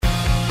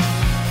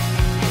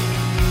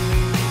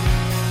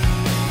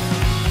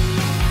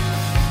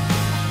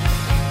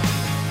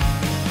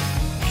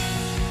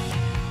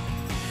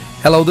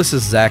Hello, this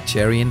is Zach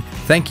Cherian.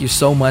 Thank you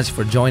so much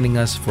for joining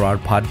us for our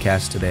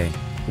podcast today.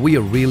 We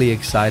are really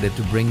excited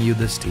to bring you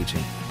this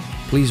teaching.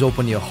 Please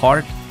open your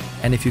heart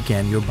and, if you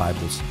can, your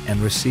Bibles and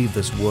receive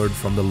this word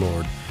from the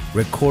Lord,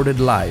 recorded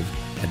live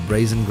at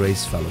Brazen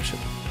Grace Fellowship.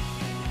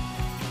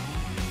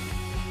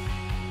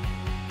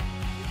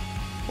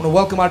 I want to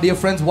welcome our dear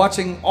friends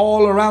watching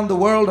all around the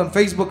world on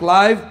Facebook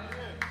Live.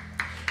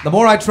 The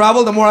more I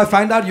travel, the more I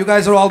find out you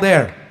guys are all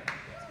there.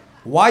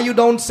 Why you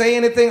don't say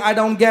anything, I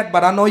don't get,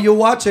 but I know you're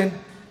watching.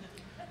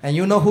 And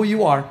you know who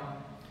you are.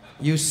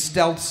 You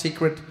stealth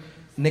secret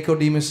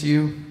Nicodemus,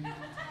 you.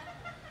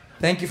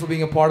 Thank you for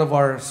being a part of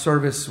our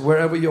service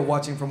wherever you're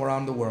watching from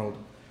around the world.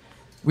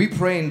 We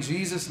pray in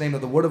Jesus' name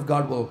that the Word of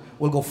God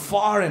will go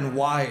far and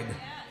wide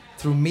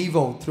through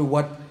Mevo, through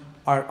what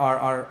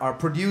our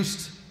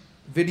produced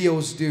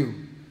videos do.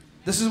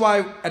 This is why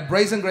at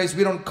Brazen Grace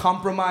we don't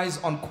compromise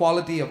on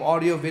quality of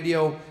audio,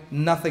 video,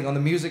 nothing, on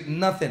the music,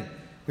 nothing.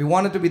 We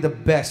want it to be the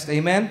best.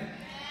 Amen?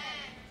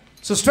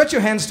 So stretch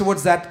your hands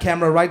towards that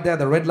camera right there,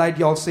 the red light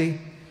y'all see.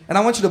 And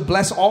I want you to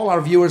bless all our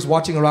viewers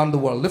watching around the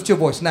world. Lift your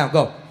voice now.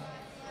 Go.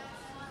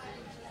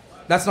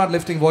 That's not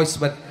lifting voice,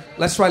 but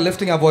let's try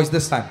lifting our voice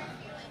this time.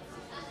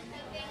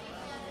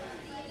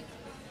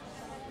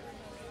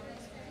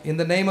 In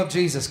the name of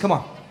Jesus. Come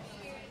on.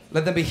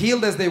 Let them be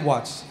healed as they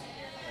watch.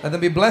 Let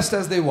them be blessed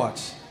as they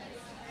watch.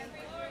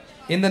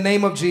 In the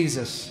name of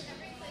Jesus.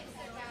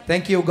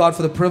 Thank you, God,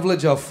 for the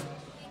privilege of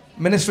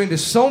ministering to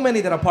so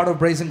many that are part of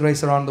Brazen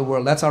Grace around the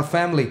world. That's our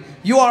family.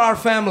 You are our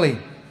family.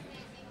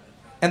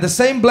 And the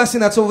same blessing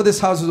that's over this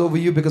house is over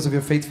you because of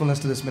your faithfulness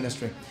to this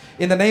ministry.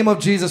 In the name of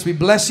Jesus, we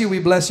bless you, we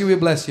bless you, we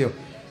bless you.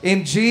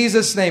 In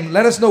Jesus' name,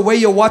 let us know where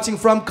you're watching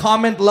from.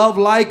 Comment, love,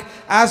 like,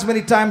 as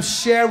many times,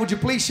 share. Would you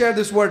please share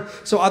this word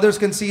so others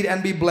can see it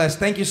and be blessed?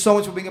 Thank you so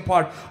much for being a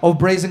part of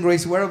Brazen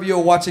Grace, wherever you're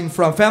watching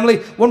from. Family,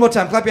 one more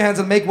time, clap your hands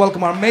and make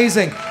welcome our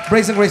amazing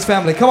Brazen Grace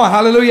family. Come on,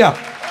 hallelujah.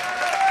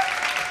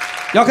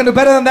 Y'all can do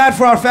better than that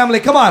for our family.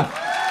 Come on.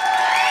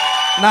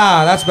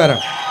 Nah, that's better.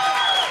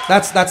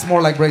 That's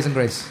more like Brazen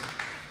Grace.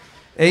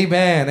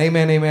 Amen,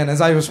 amen, amen.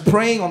 As I was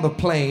praying on the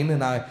plane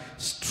and I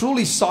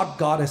truly sought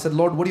God, I said,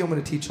 Lord, what do you want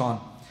me to teach on?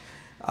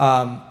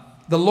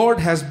 The Lord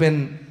has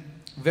been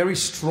very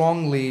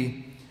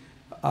strongly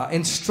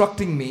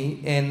instructing me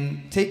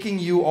in taking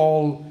you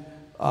all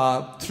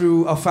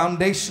through a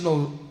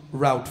foundational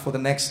route for the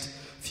next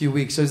few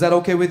weeks. So is that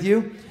okay with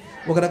you?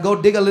 We're going to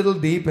go dig a little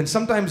deep. And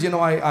sometimes, you know,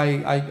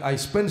 I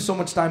spend so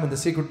much time in the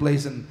secret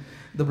place and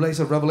the place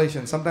of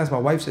revelation. Sometimes my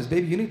wife says,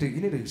 baby, you need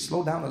to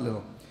slow down a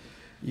little.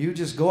 You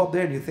just go up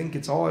there and you think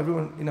it's all,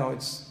 everyone, you know,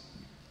 it's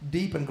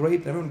deep and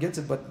great. Everyone gets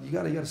it, but you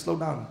gotta slow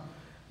down.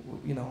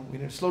 You know, we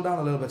need to slow down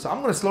a little bit. So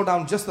I'm going to slow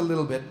down just a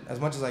little bit, as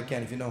much as I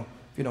can, if you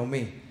know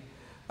me.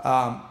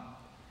 And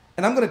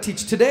I'm going to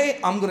teach. Today,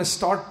 I'm going to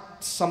start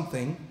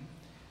something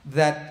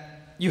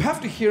that you have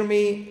to hear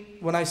me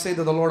when I say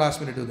that the Lord asked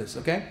me to do this,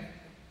 okay?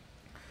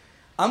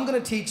 I'm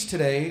going to teach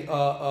today.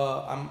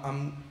 I'm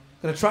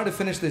going to try to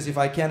finish this if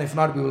I can. If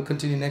not, we will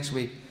continue next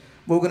week.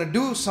 We're going to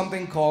do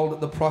something called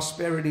the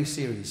Prosperity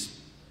Series.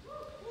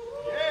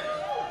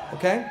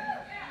 Okay?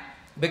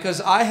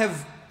 Because I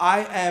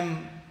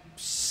am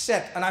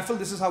set, and I feel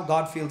this is how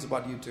God feels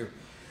about you too.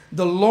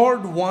 The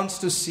Lord wants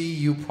to see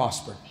you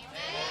prosper.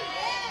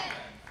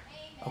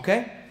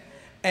 Okay?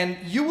 And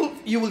you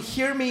will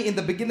hear me in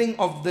the beginning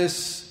of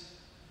this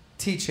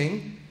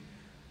teaching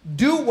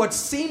do what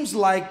seems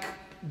like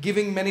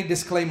giving many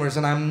disclaimers,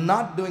 and I'm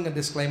not doing a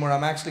disclaimer.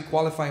 I'm actually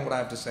qualifying what I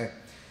have to say.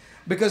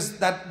 Because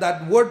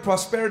that word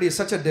prosperity is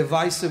such a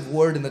divisive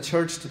word in the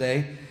church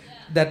today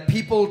that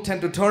people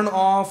tend to turn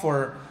off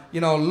or,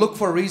 you know, look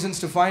for reasons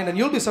to find. And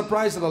you'll be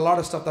surprised at a lot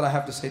of stuff that I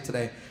have to say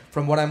today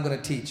from what I'm going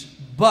to teach.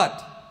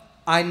 But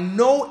I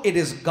know it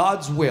is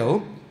God's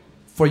will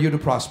for you to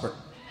prosper.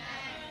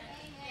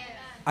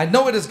 I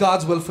know it is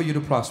God's will for you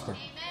to prosper.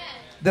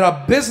 There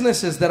are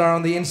businesses that are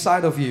on the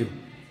inside of you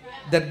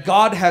that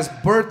God has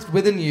birthed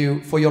within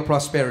you for your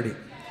prosperity.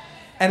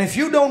 And if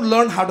you don't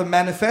learn how to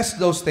manifest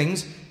those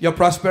things, your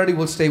prosperity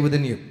will stay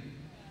within you.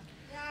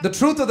 The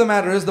truth of the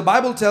matter is, the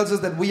Bible tells us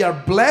that we are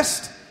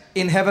blessed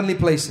in heavenly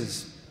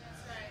places.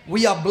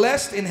 We are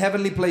blessed in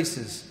heavenly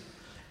places.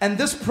 And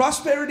this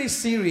prosperity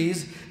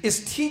series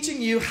is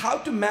teaching you how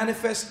to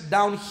manifest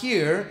down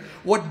here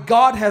what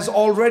God has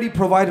already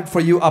provided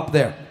for you up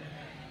there.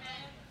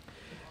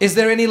 Is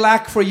there any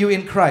lack for you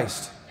in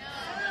Christ?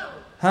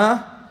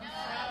 Huh?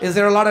 Is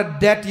there a lot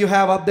of debt you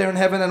have up there in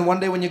heaven, and one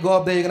day when you go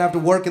up there, you're going to have to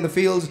work in the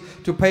fields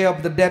to pay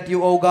up the debt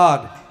you owe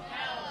God?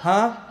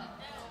 Huh?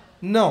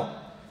 No.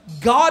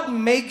 God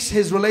makes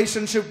His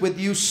relationship with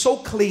you so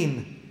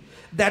clean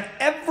that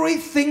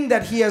everything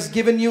that He has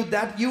given you,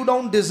 that you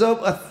don't deserve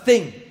a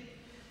thing.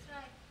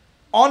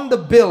 On the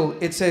bill,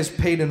 it says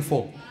paid in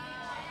full.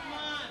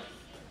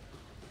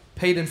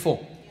 Paid in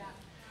full.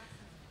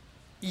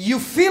 You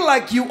feel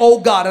like you owe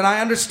God, and I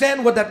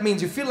understand what that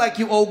means. You feel like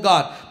you owe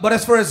God. But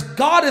as far as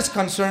God is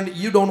concerned,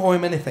 you don't owe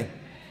Him anything.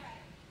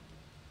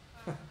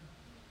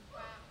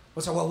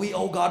 We'll say, well, we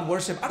owe God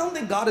worship. I don't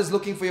think God is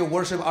looking for your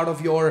worship out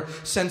of your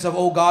sense of,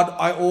 oh God,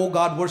 I owe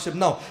God worship.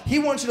 No, He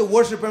wants you to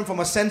worship Him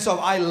from a sense of,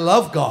 I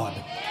love God.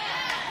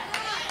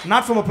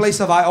 Not from a place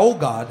of, I owe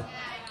God.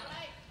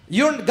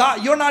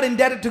 You're not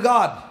indebted to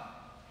God.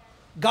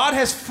 God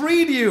has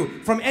freed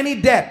you from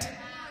any debt.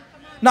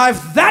 Now,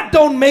 if that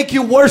don't make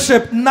you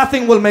worship,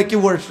 nothing will make you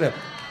worship.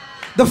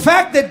 The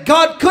fact that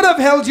God could have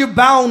held you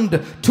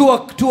bound to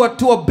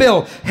a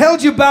bill,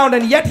 held you bound,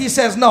 and yet He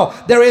says, no,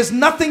 there is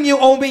nothing you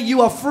owe me.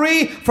 You are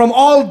free from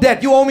all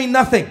debt. You owe me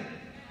nothing.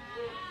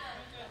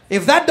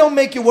 If that don't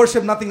make you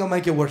worship, nothing will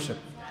make you worship.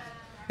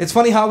 It's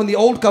funny how in the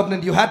old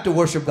covenant you had to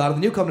worship God.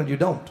 In the new covenant you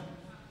don't.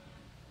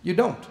 You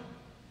don't.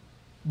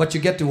 But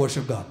you get to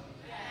worship God.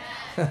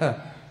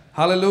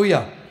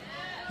 Hallelujah.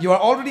 You are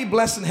already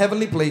blessed in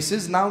heavenly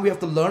places. Now we have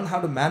to learn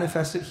how to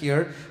manifest it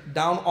here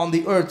down on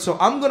the earth. So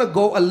I'm going to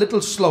go a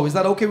little slow. Is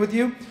that okay with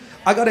you?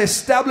 I got to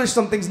establish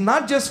some things,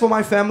 not just for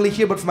my family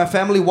here, but for my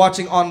family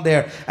watching on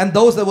there, and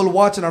those that will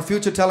watch in our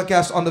future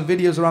telecasts on the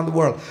videos around the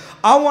world.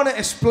 I want to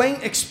explain.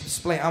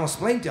 I'm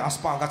explaining to you. I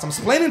got some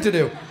explaining to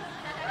do.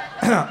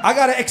 I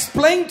got to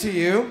explain to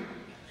you.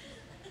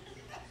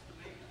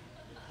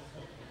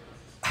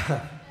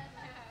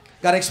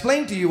 Got to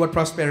explain to you what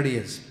prosperity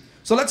is.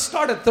 So let's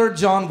start at 3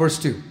 John verse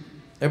 2.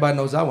 Everybody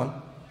knows that one.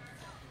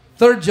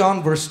 3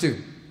 John verse 2.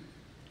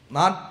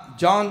 Not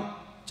John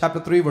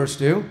chapter 3 verse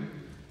 2.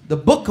 The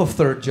book of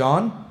 3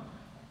 John.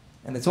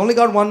 And it's only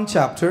got one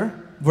chapter.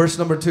 Verse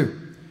number 2.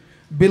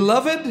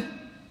 Beloved,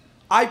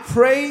 I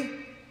pray.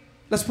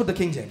 Let's put the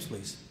King James,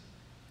 please.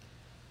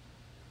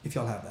 If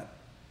y'all have that.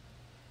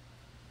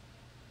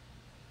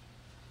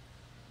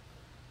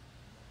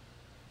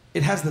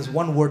 It has this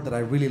one word that I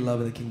really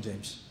love in the King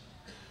James.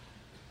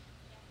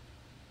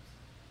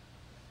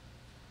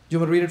 Do you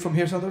want to read it from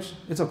here, Santosh?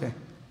 It's okay.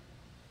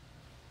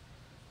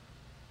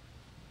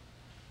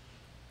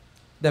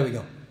 There we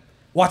go.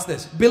 Watch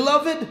this.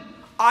 Beloved,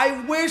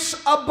 I wish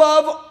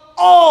above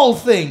all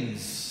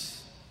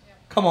things.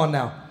 Come on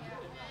now.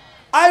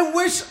 I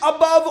wish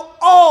above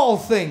all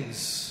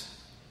things.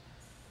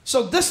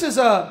 So this is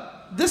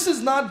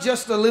not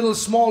just a little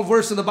small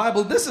verse in the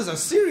Bible. This is a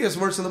serious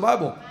verse in the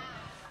Bible.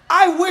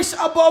 I wish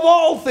above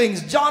all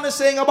things. John is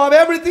saying above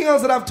everything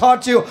else that I've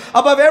taught you,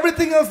 above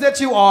everything else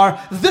that you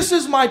are, this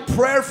is my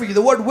prayer for you.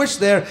 The word wish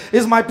there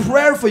is my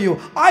prayer for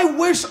you. I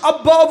wish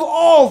above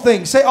all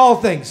things. Say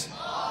all things.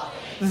 All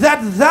things.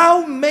 That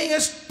thou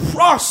mayest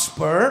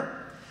prosper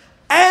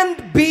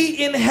and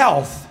be in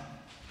health,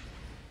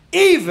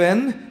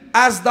 even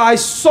as thy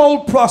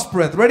soul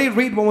prospereth. Ready?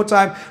 Read one more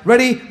time.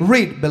 Ready?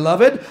 Read.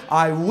 Beloved,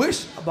 I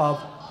wish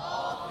above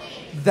all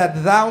things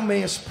that thou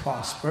mayest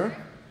prosper,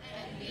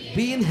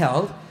 be in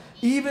health,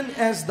 even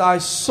as thy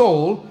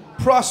soul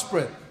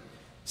prospereth.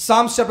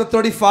 Psalms chapter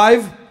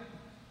 35,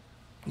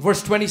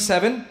 verse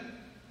 27.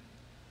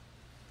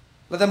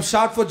 Let them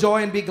shout for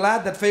joy and be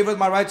glad that favoreth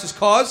my righteous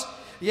cause.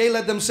 Yea,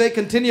 let them say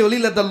continually,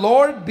 let the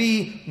Lord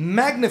be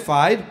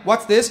magnified.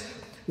 What's this?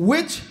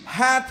 Which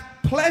hath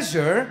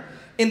pleasure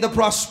in the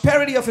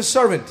prosperity of His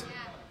servant.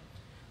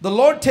 The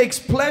Lord takes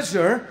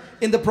pleasure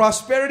in the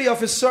prosperity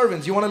of His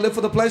servants. You want to live for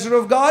the pleasure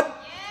of God?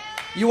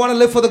 You want to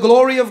live for the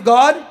glory of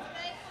God?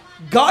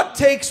 God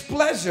takes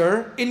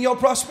pleasure in your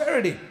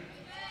prosperity.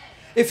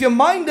 If your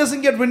mind doesn't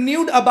get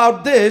renewed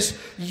about this,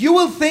 you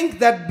will think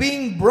that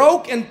being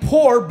broke and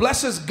poor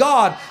blesses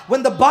God,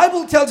 when the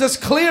Bible tells us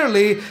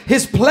clearly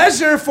His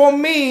pleasure for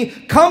me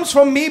comes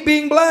from me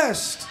being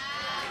blessed.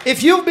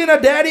 If you've been a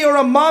daddy or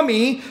a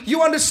mommy,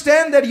 you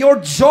understand that your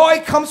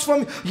joy comes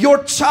from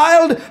your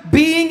child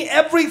being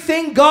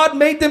everything God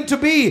made them to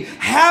be,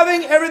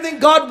 having everything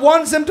God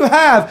wants them to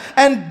have,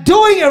 and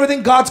doing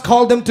everything God's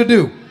called them to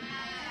do.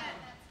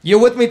 You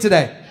with me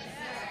today?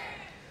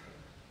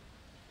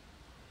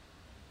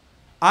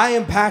 I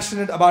am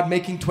passionate about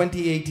making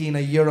 2018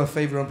 a year of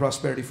favor and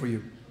prosperity for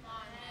you.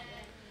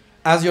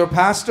 As your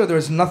pastor, there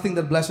is nothing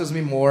that blesses me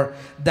more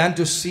than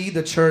to see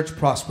the church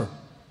prosper.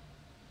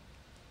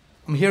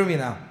 Hear me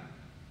now.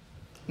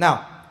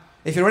 Now,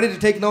 if you're ready to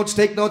take notes,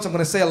 take notes. I'm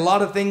going to say a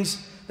lot of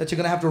things that you're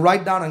going to have to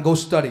write down and go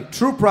study.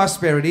 True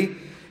prosperity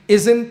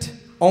isn't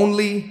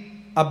only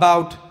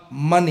about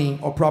money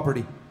or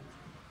property.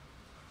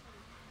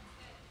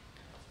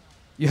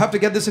 You have to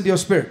get this into your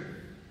spirit.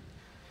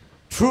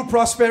 True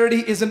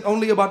prosperity isn't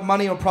only about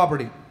money or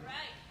property. Right.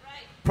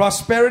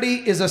 Prosperity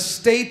is a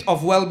state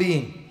of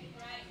well-being.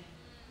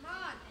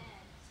 Right.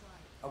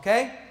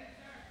 Okay?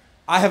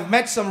 I have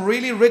met some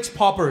really rich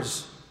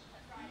paupers.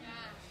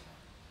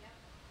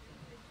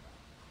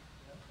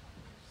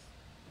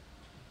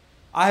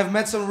 I have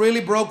met some really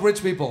broke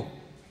rich people.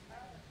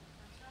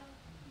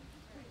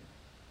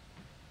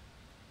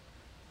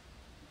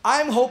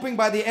 I'm hoping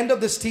by the end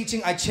of this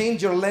teaching, I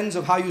change your lens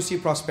of how you see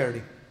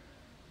prosperity.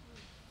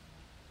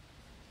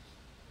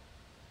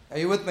 Are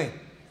you with me? Yes.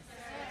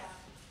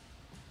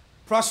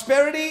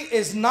 Prosperity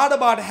is not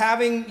about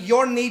having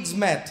your needs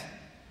met,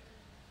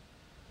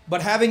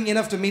 but having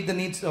enough to meet the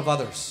needs of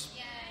others.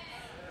 Yes.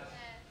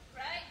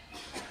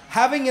 Right.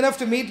 Having enough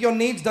to meet your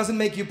needs doesn't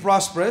make you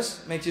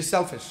prosperous, makes you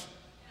selfish.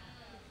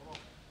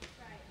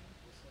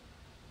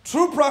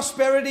 True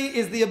prosperity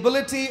is the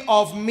ability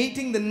of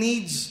meeting the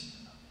needs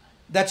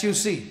that you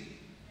see.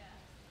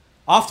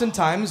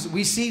 Oftentimes,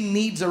 we see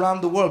needs around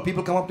the world.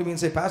 People come up to me and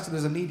say, Pastor,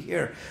 there's a need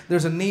here,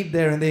 there's a need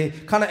there, and they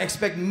kind of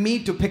expect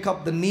me to pick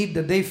up the need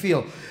that they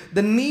feel.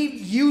 The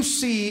need you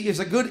see is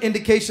a good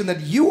indication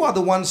that you are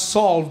the one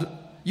solved,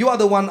 you are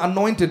the one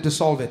anointed to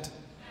solve it.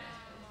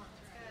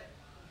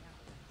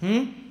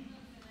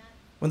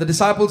 When the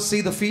disciples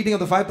see the feeding of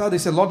the 5,000, they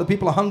say, Lord, the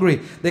people are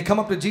hungry. They come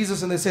up to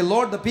Jesus and they say,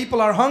 Lord, the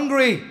people are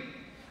hungry.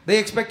 They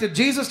expected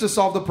Jesus to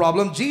solve the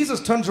problem.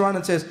 Jesus turns around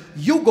and says,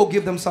 you go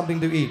give them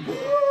something to eat.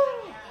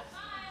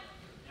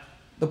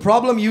 The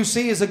problem you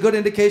see is a good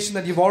indication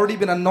that you've already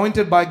been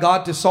anointed by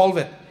God to solve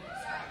it.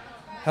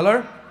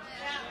 Hello?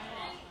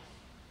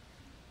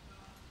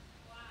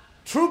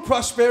 True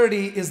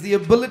prosperity is the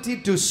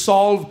ability to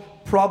solve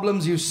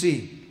problems you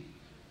see.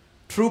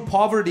 True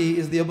poverty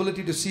is the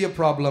ability to see a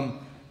problem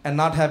and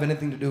not have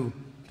anything to do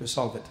to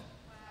solve it.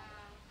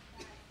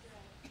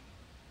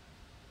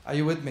 Are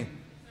you with me?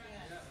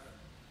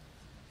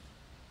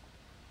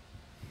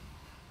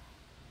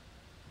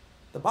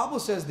 The Bible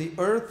says the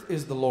earth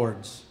is the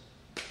Lord's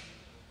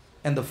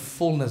and the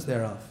fullness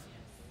thereof.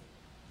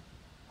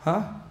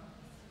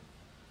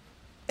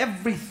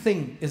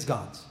 Everything is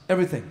God's.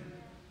 Everything.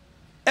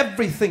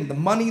 Everything. The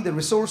money, the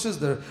resources,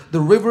 the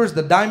rivers,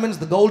 the diamonds,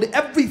 the gold.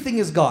 Everything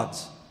is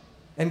God's.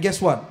 And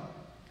guess what?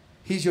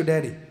 He's your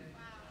daddy.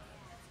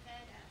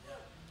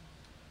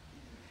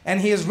 And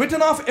He has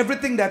written off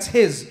everything that's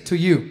His to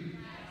you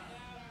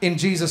in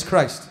Jesus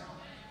Christ.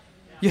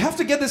 You have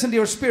to get this into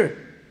your spirit.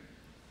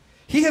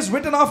 He has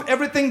written off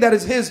everything that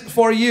is His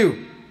for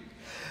you.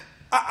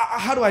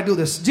 How do I do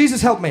this?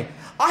 Jesus, help me.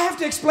 I have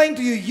to explain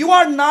to you, you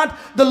are not,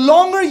 the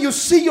longer you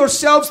see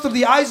yourselves through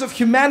the eyes of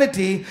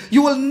humanity,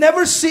 you will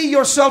never see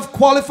yourself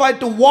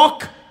qualified to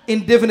walk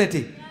in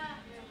divinity.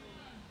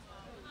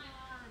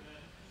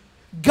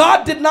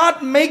 God did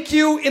not make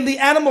you in the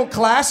animal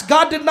class.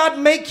 God did not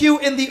make you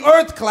in the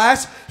earth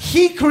class.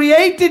 He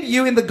created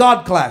you in the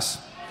God class.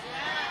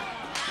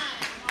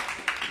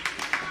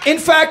 In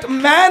fact,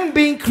 man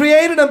being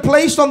created and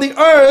placed on the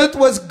earth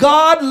was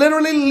God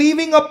literally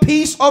leaving a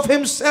piece of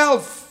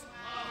Himself.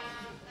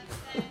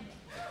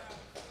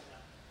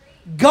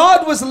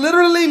 God was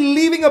literally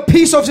leaving a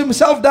piece of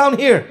Himself down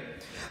here.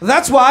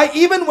 That's why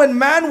even when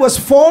man was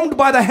formed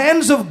by the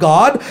hands of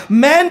God,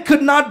 man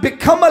could not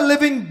become a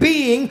living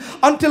being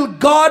until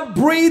God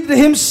breathed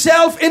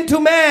Himself into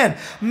man.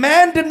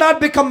 Man did not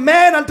become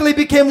man until he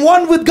became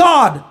one with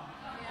God.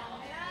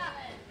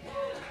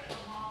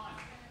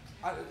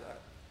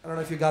 I don't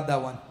know if you got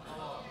that one.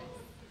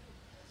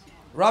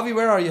 Ravi,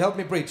 where are you? Help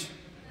me preach.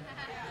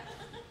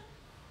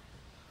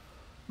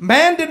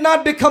 Man did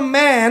not become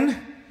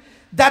man.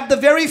 That the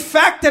very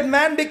fact that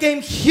man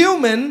became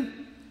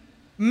human,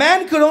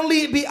 man could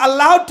only be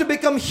allowed to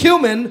become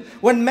human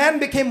when man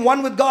became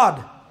one with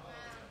God.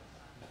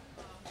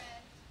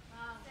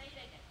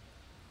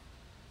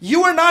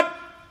 You are not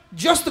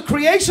just the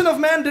creation of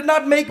man did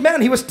not make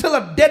man. He was still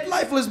a dead,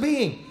 lifeless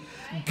being.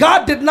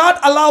 God did not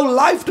allow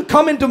life to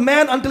come into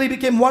man until he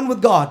became one with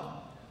God.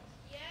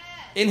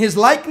 In His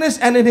likeness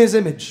and in His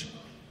image.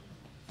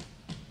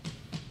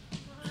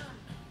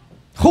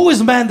 Who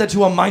is man that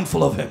you are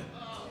mindful of him?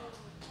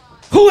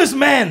 Who is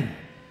man?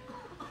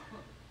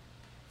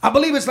 I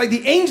believe it's like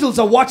the angels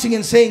are watching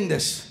and saying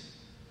this.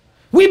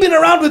 We've been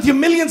around with you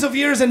millions of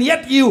years and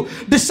yet you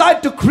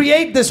decide to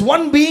create this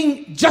one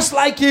being just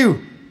like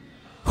you.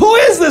 Who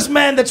is this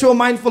man that you are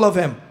mindful of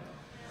him?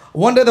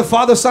 One day the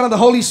Father, Son, and the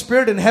Holy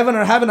Spirit in heaven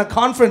are having a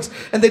conference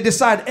and they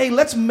decide, hey,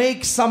 let's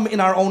make some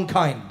in our own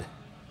kind.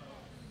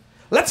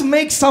 Let's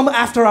make some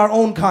after our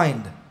own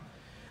kind.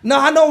 Now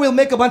I know we'll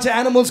make a bunch of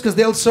animals because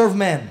they'll serve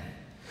man.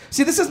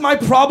 See, this is my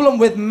problem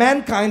with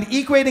mankind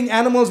equating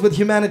animals with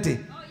humanity.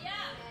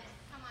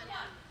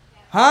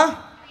 Huh?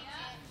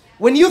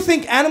 When you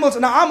think animals,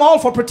 now I'm all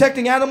for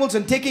protecting animals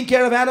and taking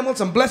care of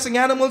animals and blessing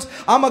animals.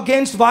 I'm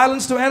against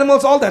violence to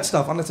animals, all that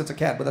stuff, unless it's a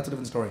cat, but that's a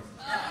different story.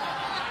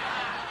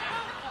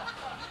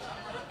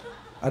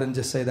 I didn't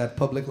just say that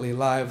publicly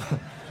live.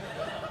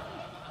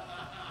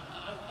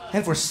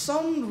 And for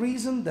some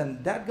reason,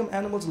 then dadgum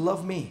animals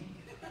love me.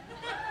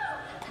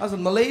 I was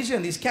in Malaysia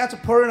and these cats are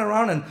purring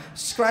around and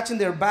scratching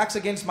their backs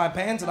against my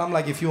pants, and I'm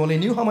like, if you only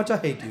knew how much I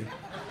hate you.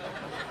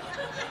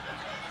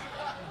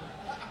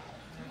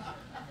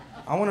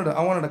 I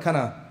wanted to kind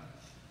of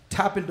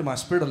tap into my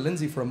spirit of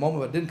Lindsay for a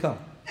moment, but it didn't come.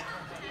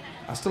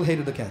 I still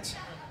hated the cats.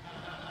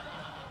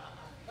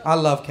 I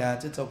love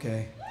cats, it's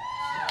okay.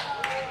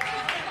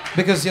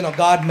 Because, you know,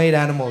 God made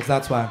animals,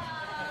 that's why.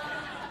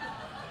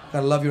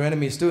 Gotta love your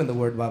enemies too, in the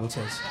Word, Bible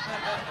says.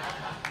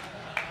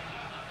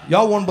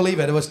 Y'all won't believe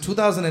it. It was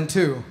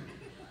 2002.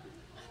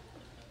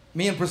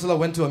 Me and Priscilla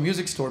went to a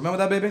music store. Remember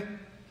that, baby?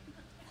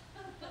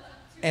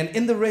 And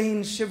in the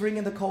rain, shivering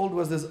in the cold,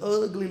 was this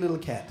ugly little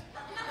cat.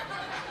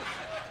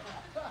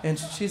 And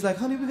she's like,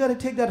 honey, we gotta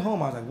take that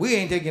home. I was like, we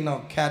ain't taking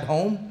no cat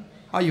home.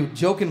 Are you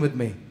joking with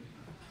me?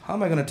 How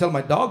am I gonna tell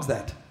my dogs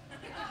that?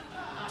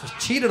 Just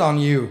cheated on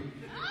you.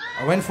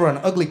 I went for an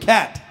ugly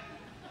cat.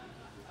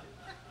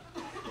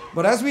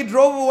 But as we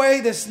drove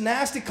away, this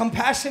nasty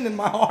compassion in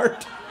my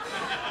heart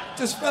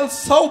just felt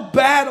so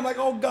bad. I'm like,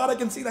 oh God, I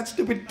can see that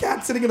stupid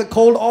cat sitting in the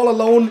cold all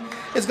alone.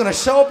 It's going to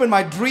show up in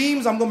my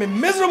dreams. I'm going to be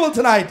miserable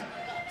tonight.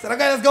 I said,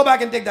 okay, let's go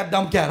back and take that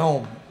dumb cat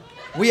home.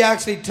 We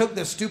actually took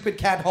the stupid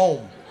cat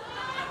home.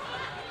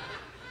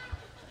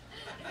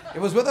 It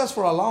was with us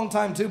for a long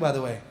time too, by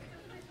the way.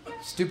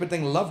 Stupid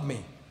thing loved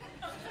me.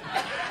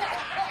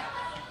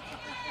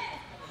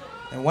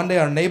 And one day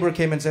our neighbor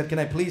came and said, can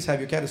I please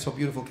have your cat? It's so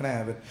beautiful. Can I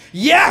have it?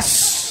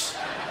 Yes!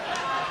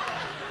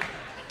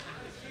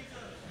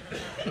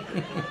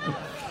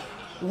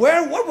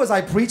 What was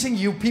I preaching?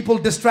 You people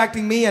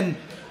distracting me. And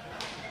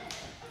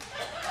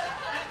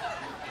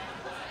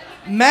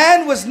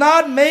man was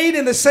not made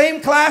in the same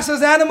class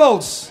as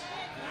animals.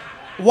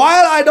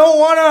 While I don't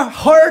want to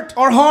hurt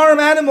or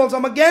harm animals,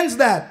 I'm against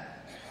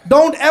that.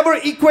 Don't ever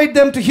equate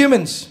them to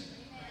humans.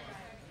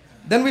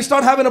 Then we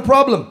start having a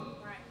problem.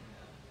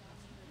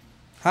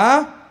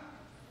 Huh?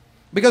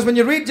 Because when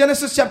you read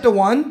Genesis chapter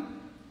 1,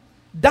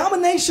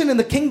 domination in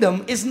the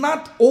kingdom is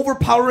not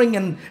overpowering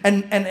and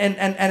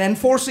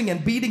enforcing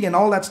and beating and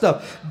all that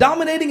stuff.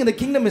 Dominating in the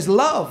kingdom is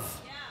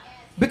love.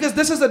 Because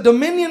this is a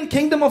dominion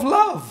kingdom of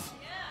love.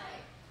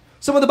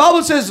 So when the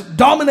Bible says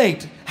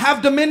dominate,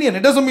 have dominion,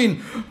 it doesn't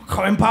mean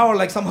empower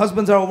like some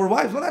husbands are over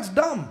wives. Well, that's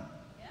dumb.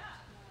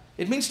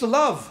 It means to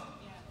love.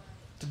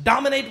 To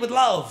dominate with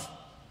love.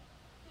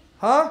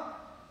 Huh?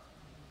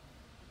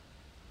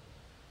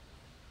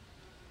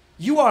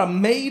 You are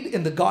made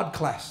in the God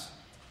class.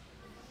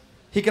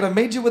 He could have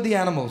made you with the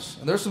animals.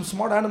 And there's some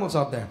smart animals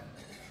out there.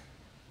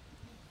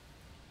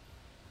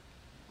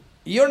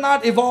 You're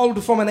not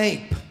evolved from an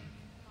ape.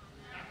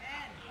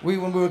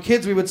 When we were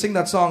kids, we would sing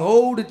that song,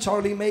 oh, did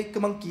Charlie make a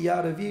monkey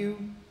out of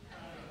you?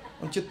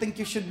 Don't you think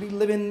you should be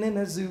living in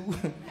a zoo?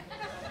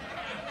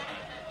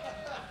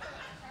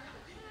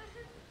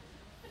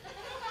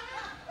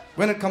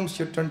 When it comes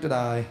to your turn to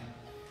die,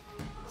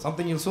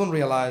 something you'll soon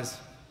realize,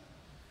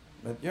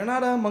 that you're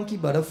not a monkey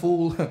but a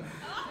fool.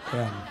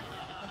 Yeah.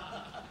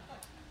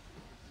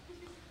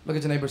 Look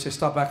at your neighbor and say,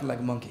 stop acting like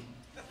a monkey.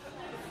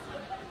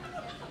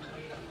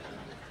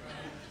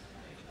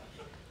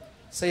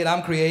 Say it,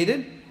 I'm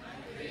created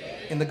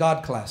in the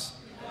God class.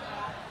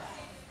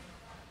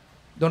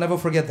 Don't ever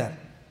forget that.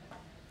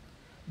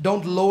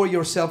 Don't lower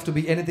yourself to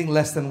be anything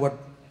less than what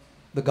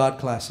the God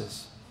class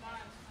is.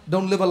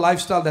 Don't live a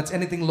lifestyle that's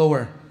anything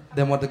lower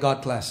than what the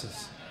God class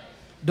is.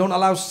 Don't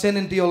allow sin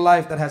into your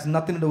life that has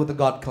nothing to do with the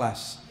God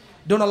class.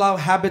 Don't allow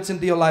habits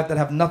into your life that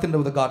have nothing to do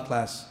with the God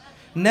class.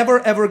 Never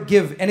ever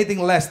give anything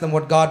less than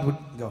what God would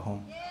go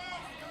home.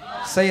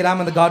 Say it, I'm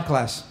in the God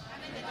class.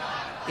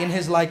 In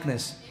His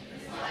likeness.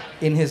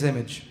 In His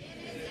image.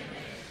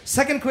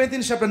 2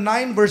 Corinthians chapter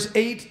 9 verse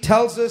 8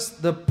 tells us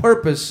the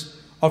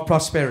purpose of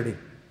prosperity.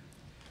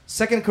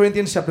 2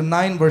 Corinthians chapter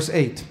 9 verse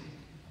 8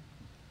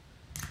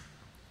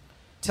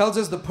 tells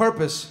us the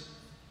purpose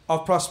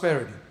of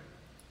prosperity.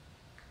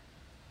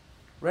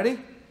 Ready? Yeah.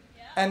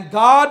 And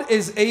God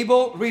is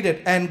able, read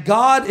it, and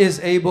God is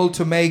able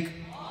to make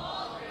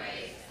all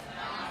grace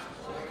abound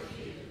toward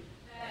you,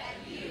 that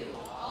you,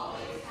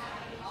 always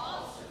having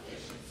all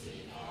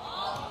sufficiency in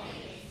all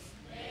things,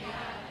 may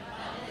have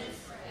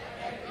abundance for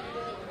every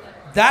good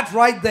work. That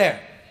right there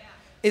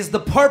is the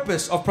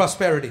purpose of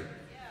prosperity.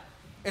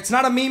 It's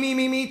not a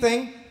me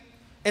thing.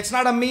 It's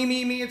not a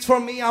me, it's for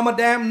me, I'm a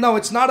damn. No,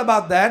 it's not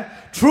about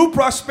that. True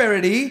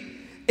prosperity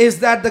is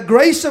that the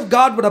grace of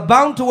God would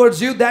abound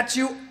towards you, that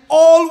you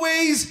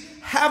always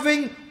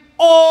having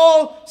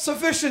all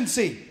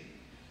sufficiency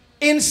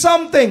in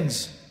some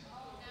things.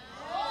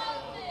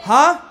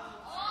 Huh?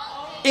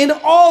 In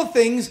all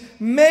things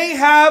may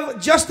have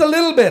just a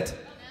little bit.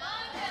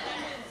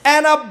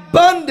 An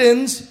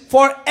abundance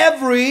for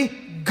every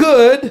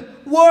good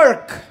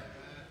work.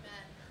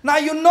 Now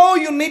you know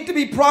you need to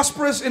be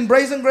prosperous in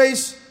Brazen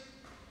Grace,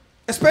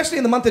 especially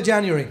in the month of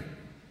January.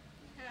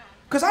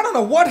 Because I don't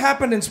know what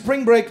happened in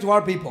spring break to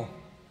our people.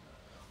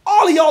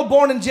 All of y'all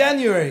born in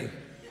January.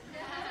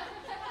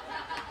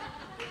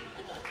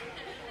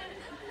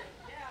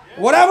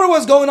 Whatever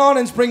was going on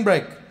in spring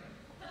break,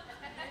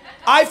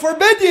 I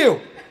forbid you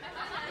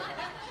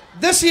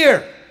this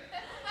year.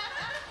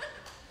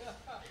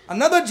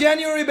 Another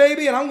January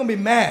baby and I'm going to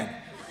be mad.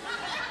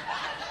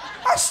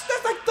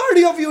 There's like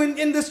 30 of you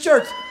in this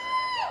church.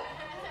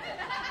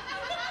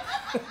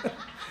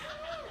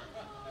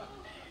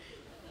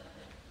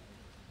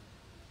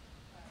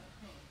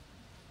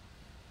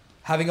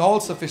 Having all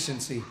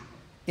sufficiency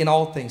in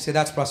all things. Say,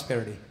 that's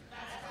prosperity.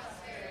 That's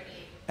prosperity.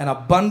 An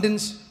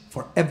abundance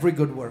for every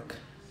good work.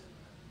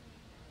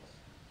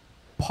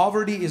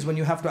 Poverty is when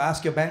you have to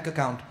ask your bank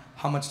account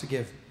how much to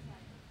give.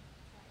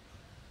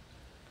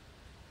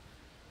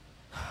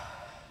 Oh,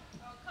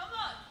 come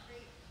on.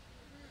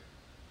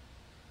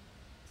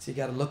 So you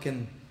got to look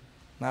in.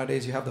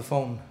 Nowadays you have the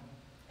phone.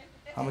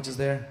 How much is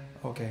there?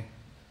 Okay,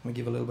 let me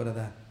give a little bit of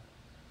that.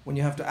 When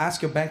you have to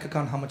ask your bank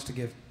account how much to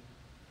give.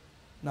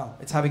 No,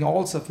 it's having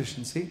all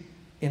sufficiency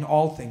in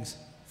all things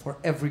for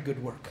every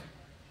good work.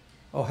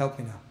 Oh, help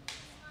me now.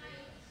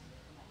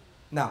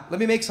 Now, let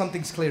me make some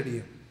things clear to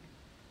you.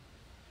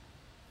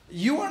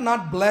 You are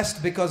not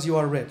blessed because you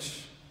are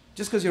rich.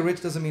 Just because you're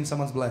rich doesn't mean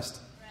someone's blessed.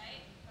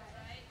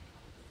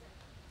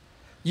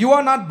 You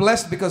are not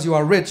blessed because you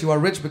are rich. You are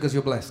rich because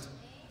you're blessed.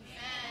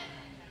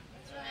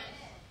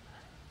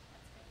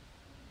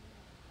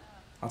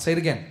 I'll say it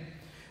again.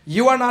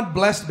 You are not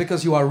blessed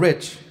because you are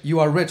rich. You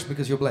are rich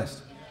because you're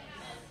blessed.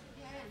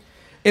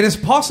 It is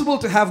possible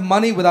to have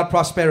money without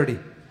prosperity.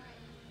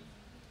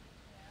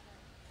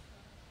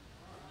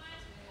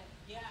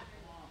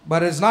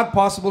 But it's not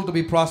possible to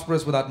be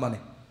prosperous without money.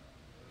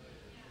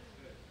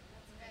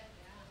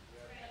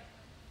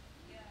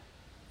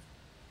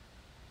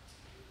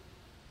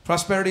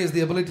 Prosperity is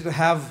the ability to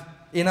have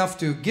enough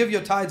to give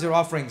your tithes or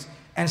offerings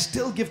and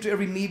still give to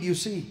every need you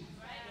see.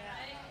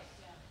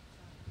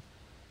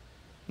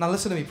 Now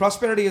listen to me.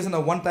 Prosperity isn't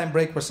a one-time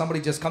break where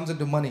somebody just comes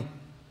into money.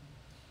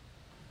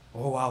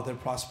 Oh wow, they're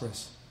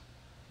prosperous.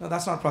 No,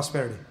 that's not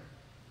prosperity.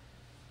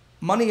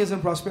 Money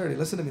isn't prosperity.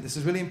 Listen to me. This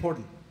is really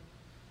important.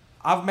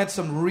 I've met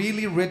some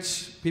really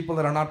rich people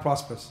that are not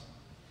prosperous.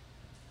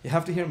 You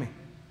have to hear me.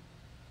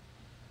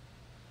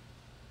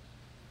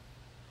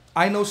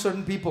 I know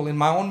certain people in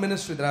my own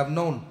ministry that I've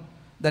known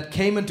that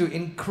came into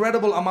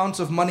incredible amounts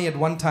of money at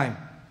one time.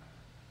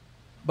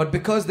 But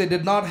because they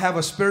did not have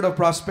a spirit of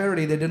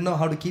prosperity, they didn't know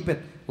how to keep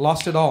it,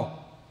 lost it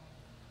all.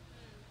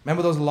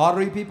 Remember those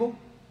lottery people?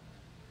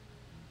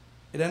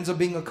 It ends up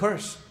being a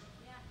curse.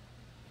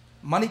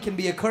 Money can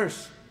be a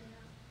curse.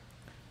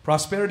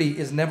 Prosperity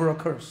is never a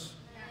curse.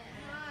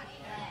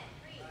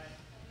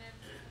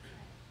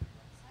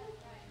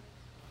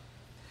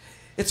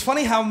 It's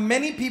funny how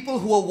many people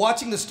who are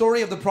watching the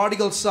story of the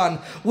prodigal son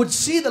would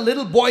see the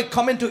little boy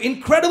come into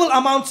incredible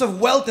amounts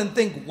of wealth and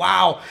think,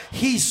 wow,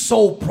 he's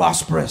so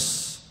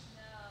prosperous.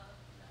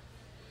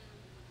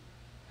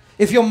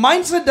 If your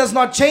mindset does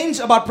not change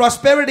about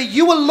prosperity,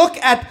 you will look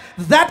at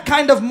that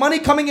kind of money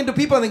coming into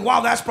people and think,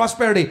 wow, that's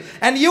prosperity.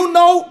 And you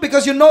know,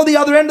 because you know the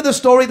other end of the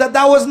story, that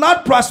that was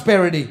not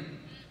prosperity.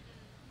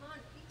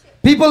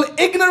 People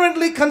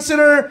ignorantly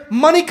consider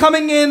money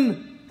coming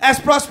in as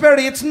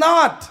prosperity. It's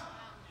not.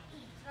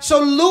 So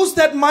lose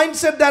that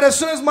mindset that as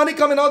soon as money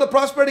comes in, oh, the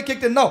prosperity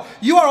kicked in. No,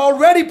 you are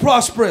already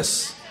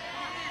prosperous.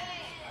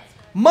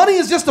 Money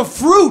is just a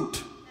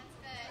fruit.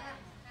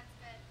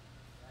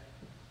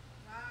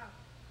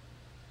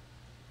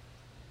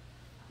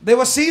 There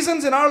were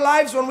seasons in our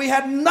lives when we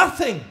had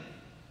nothing.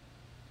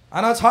 I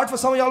know it's hard for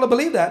some of y'all to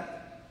believe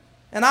that.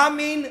 And I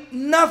mean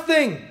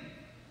nothing.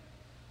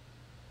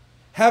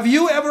 Have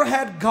you ever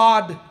had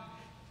God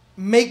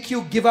make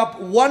you give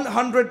up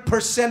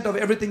 100% of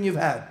everything you've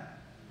had?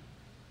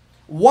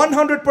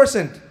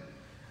 100%.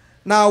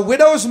 Now,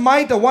 widow's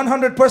mite, a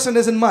 100%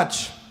 isn't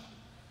much.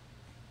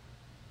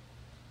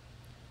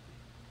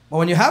 But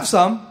when you have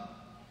some,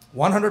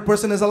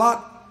 100% is a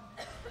lot.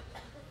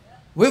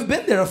 We've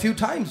been there a few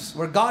times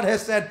where God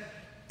has said,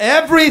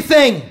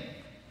 everything.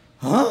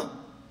 Huh?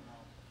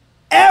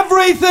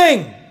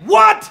 Everything.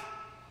 What?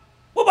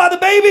 What about the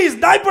babies,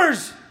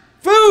 diapers,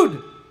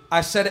 food?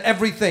 I said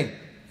everything.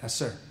 Yes,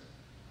 sir.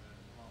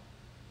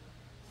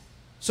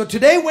 So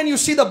today when you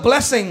see the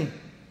blessing,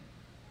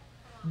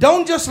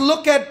 don't just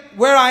look at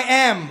where I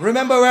am.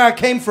 Remember where I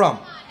came from.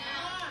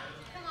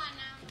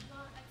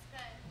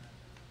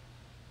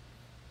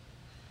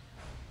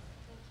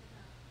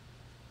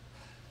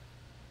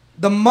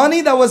 The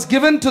money that was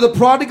given to the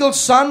prodigal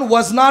son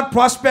was not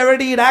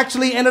prosperity. It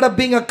actually ended up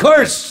being a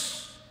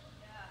curse.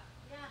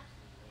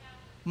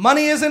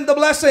 Money isn't the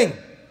blessing,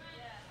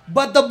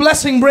 but the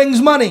blessing brings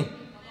money.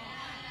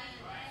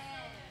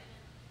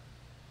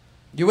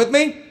 You with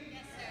me?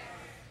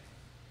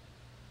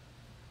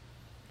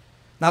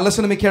 Now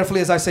listen to me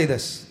carefully as I say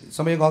this.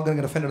 Some of you are going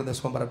to get offended on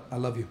this one, but I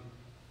love you.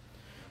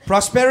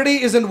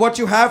 Prosperity isn't what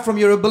you have from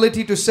your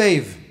ability to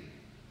save.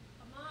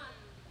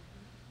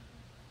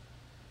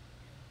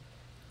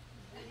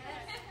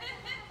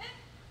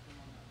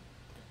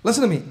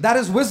 Listen to me. That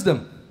is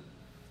wisdom.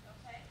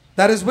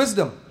 That is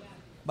wisdom.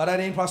 But that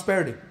ain't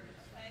prosperity.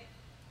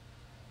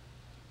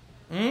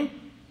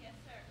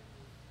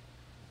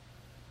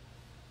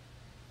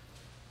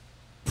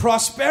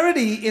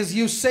 Prosperity is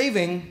you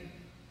saving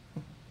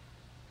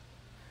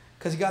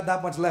because you got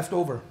that much left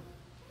over.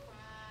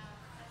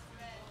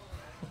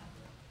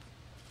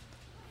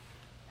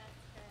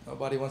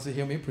 Nobody wants to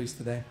hear me preach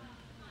today.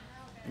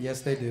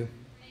 Yes, they do.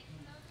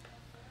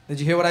 Did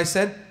you hear what I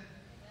said?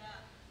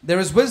 There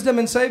is wisdom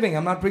in saving.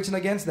 I'm not preaching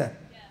against that.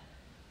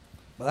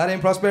 But that ain't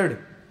prosperity.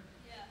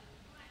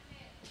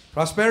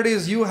 Prosperity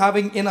is you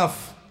having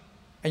enough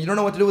and you don't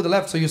know what to do with the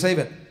left, so you save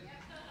it.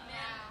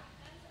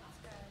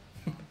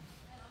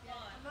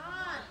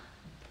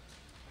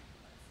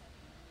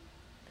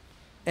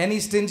 Any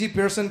stingy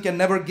person can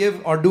never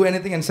give or do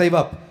anything and save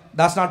up.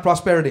 That's not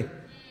prosperity.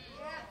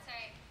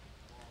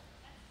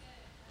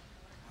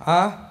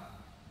 Huh?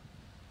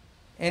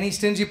 Any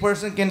stingy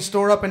person can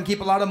store up and keep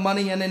a lot of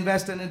money and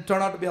invest and it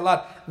turn out to be a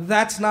lot.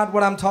 That's not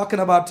what I'm talking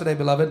about today,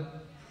 beloved.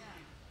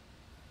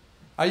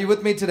 Are you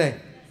with me today?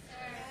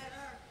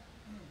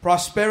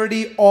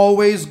 Prosperity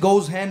always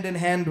goes hand in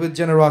hand with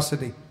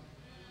generosity.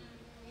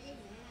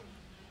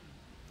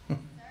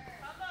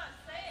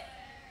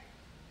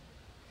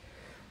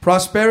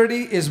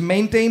 Prosperity is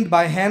maintained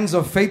by hands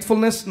of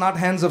faithfulness, not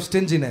hands of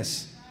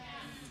stinginess.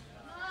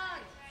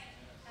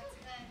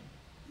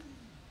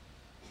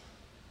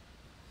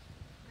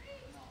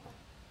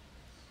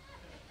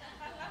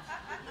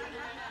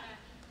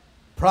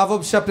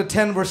 Proverbs chapter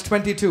 10 verse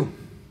 22.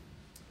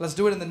 Let's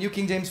do it in the New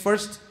King James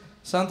first.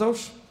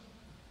 Santosh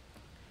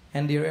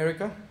and dear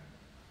Erica.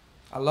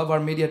 I love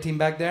our media team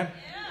back there.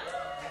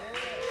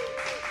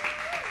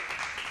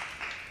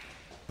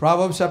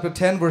 Proverbs chapter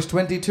 10 verse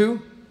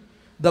 22.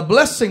 The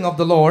blessing of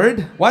the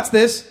Lord. What's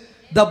this?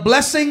 The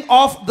blessing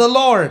of the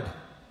Lord.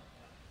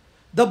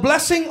 The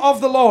blessing of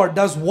the Lord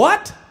does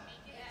what?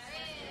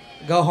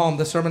 Go home.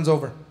 The sermon's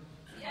over.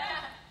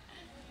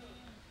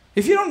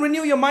 If you don't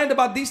renew your mind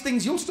about these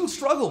things, you'll still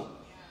struggle.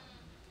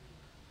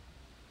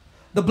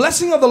 The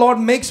blessing of the Lord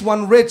makes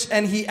one rich,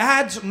 and He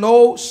adds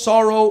no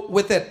sorrow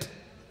with it.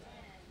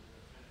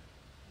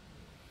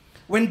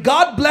 When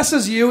God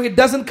blesses you, it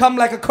doesn't come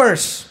like a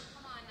curse.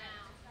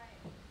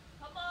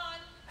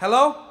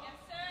 Hello?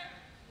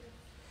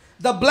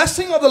 The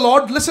blessing of the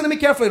Lord, listen to me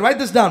carefully, write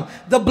this down.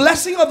 The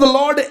blessing of the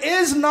Lord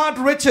is not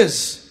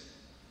riches.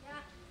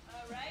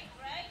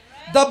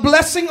 The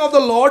blessing of the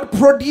Lord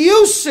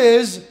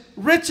produces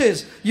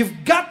riches.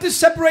 You've got to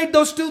separate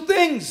those two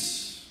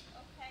things.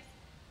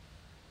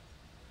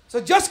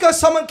 So just because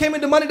someone came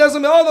into money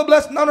doesn't mean, oh, the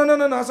blessing. No,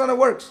 that's not how it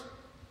works.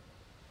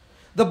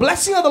 The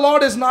blessing of the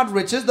Lord is not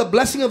riches. The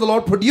blessing of the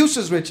Lord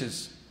produces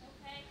riches.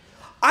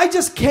 I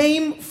just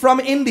came from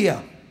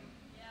India.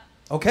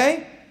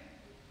 Okay?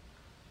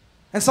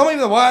 And some of you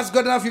say, well, that's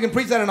good enough. You can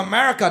preach that in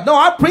America. No,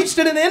 I preached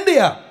it in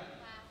India.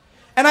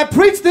 And I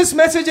preached this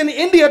message in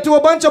India to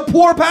a bunch of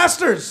poor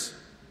pastors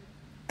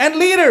and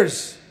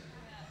leaders.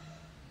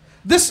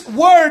 This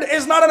word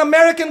is not an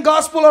American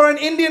gospel or an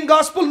Indian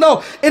gospel.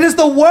 No, it is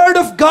the word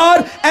of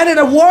God, and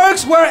it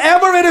works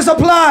wherever it is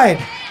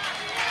applied.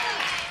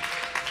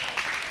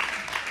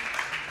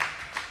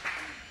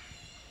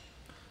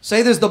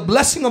 Say this, the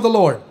blessing of the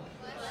Lord.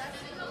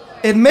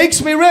 It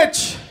makes me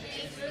rich.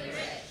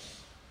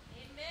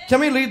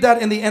 Can we read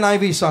that in the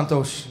NIV,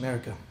 Santosh,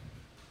 America?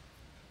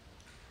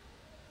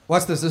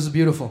 Watch this. This is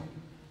beautiful.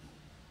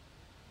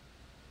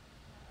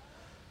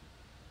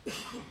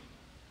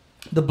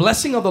 The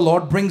blessing of the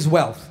Lord brings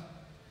wealth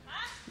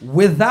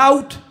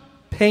without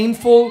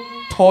painful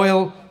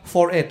toil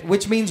for it.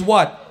 Which means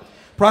what?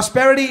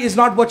 Prosperity is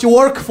not what you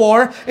work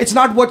for. It's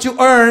not what you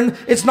earn.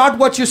 It's not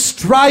what you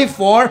strive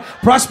for.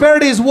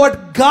 Prosperity is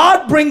what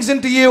God brings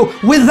into you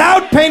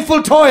without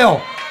painful toil.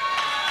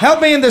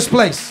 Help me in this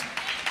place.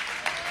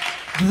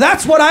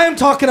 That's what I am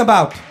talking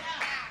about.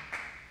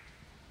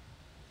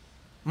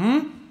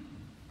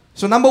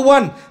 So number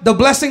one, the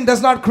blessing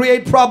does not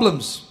create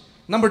problems.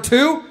 Number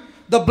two,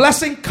 the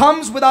blessing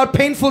comes without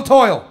painful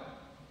toil.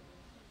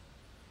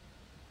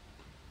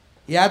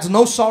 He adds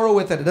no sorrow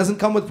with it. It doesn't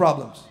come with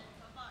problems.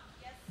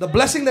 The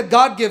blessing that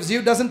God gives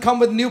you doesn't come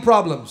with new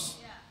problems.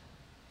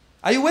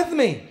 Are you with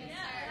me?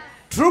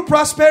 True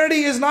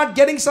prosperity is not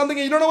getting something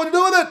and you don't know what to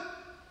do with it.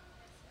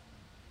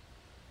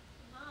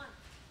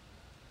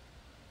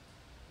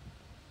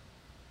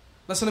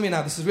 Listen to me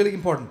now. This is really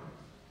important.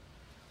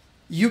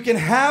 You can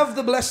have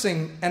the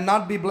blessing and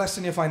not be blessed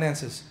in your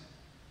finances.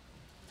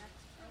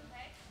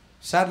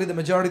 Sadly, the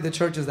majority of the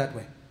church is that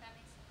way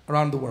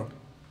around the world.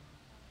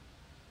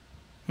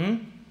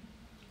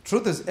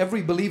 Truth is,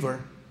 every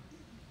believer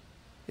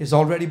is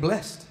already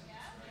blessed.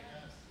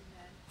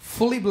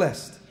 Fully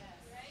blessed.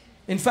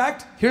 In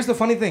fact, here's the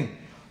funny thing.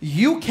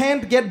 You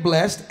can't get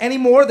blessed any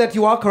more than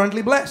you are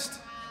currently blessed.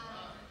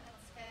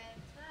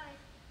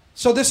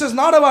 So this is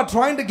not about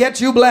trying to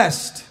get you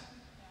blessed.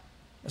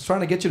 It's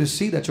trying to get you to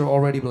see that you're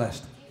already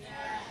blessed.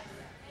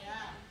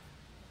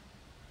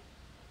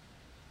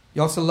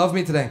 You also love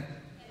me today?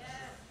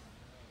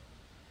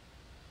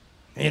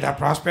 He's a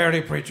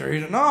prosperity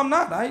preacher. No, I'm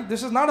not.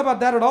 This is not about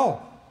that at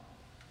all.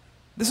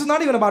 This is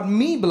not even about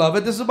me,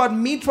 beloved. This is about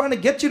me trying to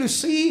get you to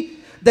see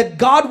that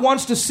God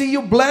wants to see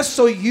you blessed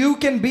so you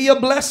can be a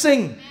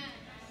blessing.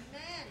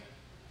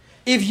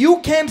 If you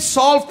can't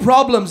solve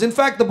problems, in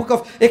fact, the book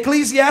of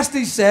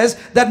Ecclesiastes says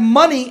that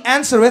money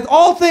answereth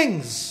all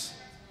things.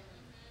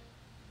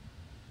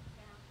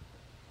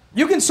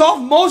 You can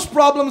solve most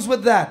problems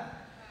with that.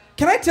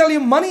 Can I tell you,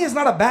 money is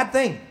not a bad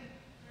thing.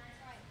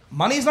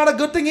 Money is not a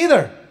good thing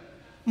either.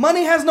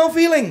 Money has no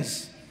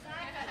feelings.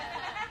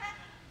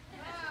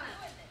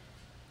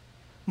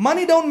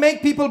 Money don't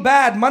make people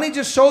bad. Money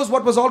just shows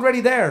what was already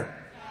there.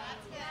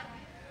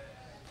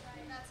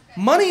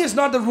 Money is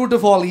not the root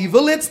of all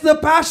evil. It's the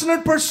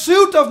passionate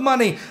pursuit of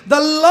money. The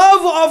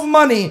love of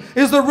money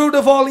is the root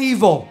of all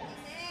evil.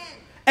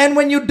 And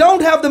when you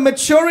don't have the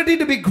maturity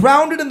to be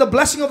grounded in the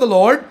blessing of the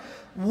Lord,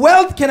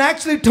 wealth can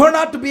actually turn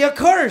out to be a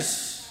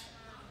curse.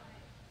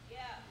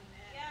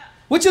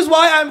 Which is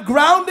why I'm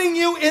grounding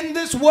you in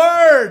this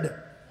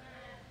word.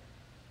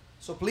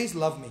 So please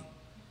love me.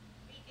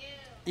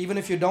 Even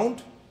if you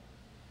don't,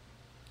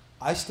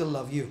 I still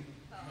love you.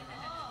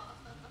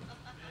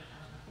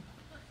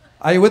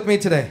 Are you with me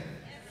today?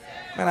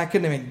 Man, I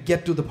couldn't even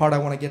get to the part I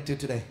want to get to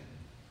today.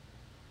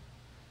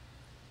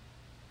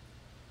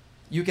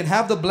 You can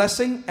have the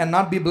blessing and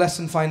not be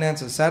blessed in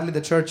finances. Sadly,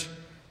 the church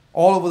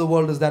all over the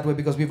world is that way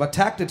because we've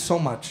attacked it so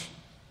much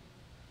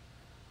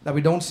that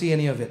we don't see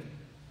any of it.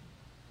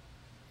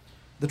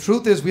 The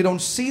truth is we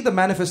don't see the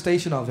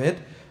manifestation of it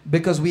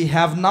because we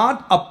have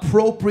not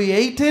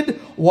appropriated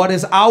what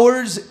is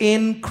ours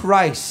in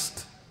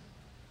Christ.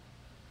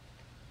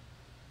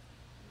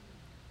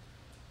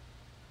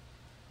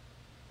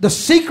 The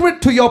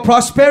secret to your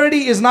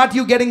prosperity is not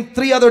you getting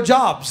 3 other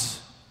jobs.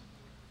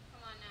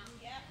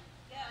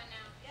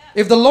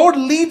 If the Lord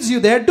leads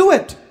you there, do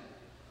it.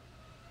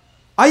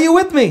 Are you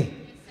with me?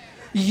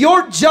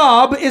 Your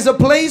job is a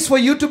place for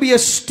you to be a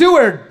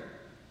steward,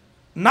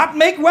 not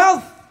make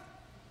wealth.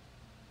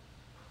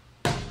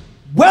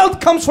 Wealth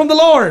comes from the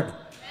Lord.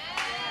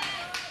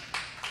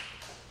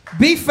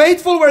 Be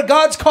faithful where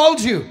God's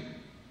called you.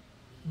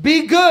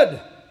 Be good.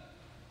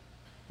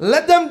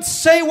 Let them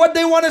say what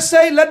they want to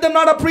say. Let them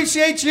not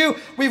appreciate you.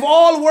 We've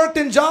all worked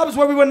in jobs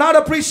where we were not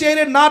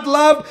appreciated, not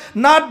loved,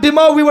 not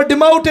demoted. We were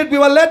demoted. We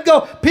were let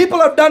go. People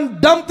have done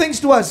dumb things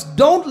to us.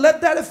 Don't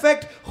let that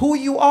affect who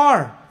you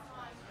are.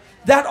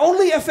 That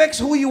only affects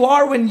who you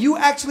are when you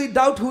actually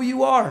doubt who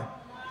you are.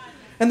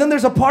 And then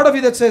there's a part of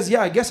you that says,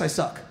 yeah, I guess I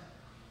suck.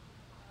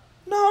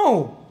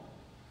 No.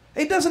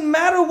 It doesn't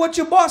matter what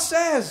your boss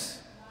says.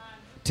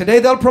 Today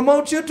they'll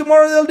promote you.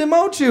 Tomorrow they'll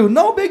demote you.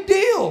 No big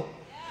deal.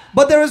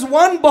 But there is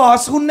one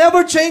boss who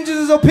never changes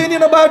his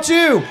opinion about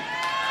you.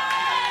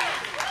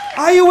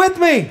 Are you with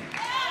me?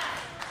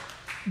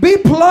 Be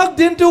plugged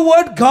into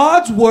what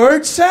God's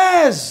word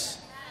says.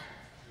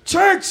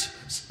 Church,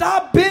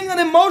 stop being an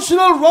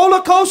emotional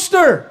roller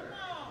coaster.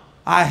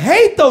 I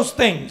hate those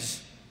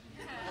things.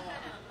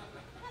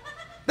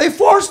 They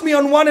forced me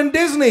on one in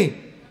Disney.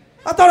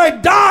 I thought I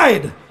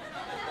died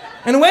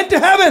and went to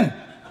heaven.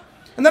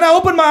 And then I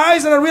opened my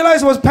eyes and I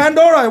realized it was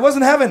Pandora. It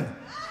wasn't heaven.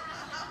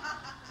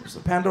 It was a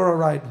Pandora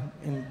ride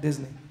in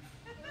Disney.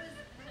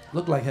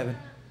 Looked like heaven.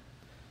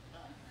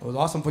 It was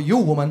awesome for you,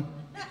 woman.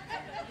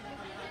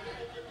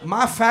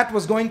 My fat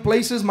was going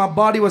places my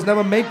body was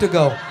never made to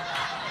go.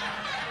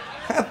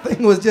 That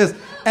thing was just,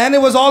 and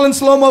it was all in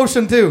slow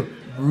motion too.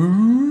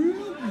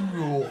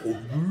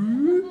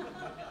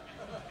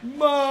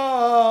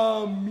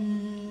 Mommy.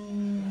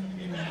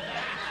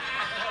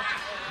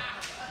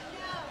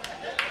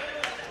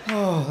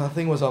 Oh, that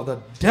thing was of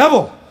the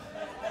devil.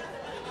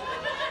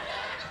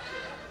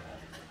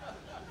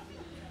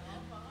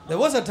 There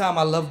was a time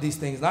I loved these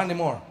things, not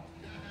anymore.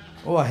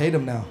 Oh, I hate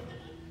them now.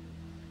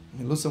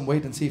 Let me lose some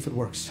weight and see if it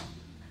works.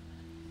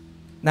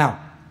 Now,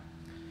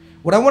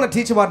 what I want to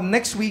teach about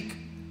next week,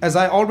 as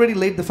I already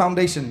laid the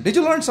foundation. Did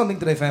you learn something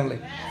today, family?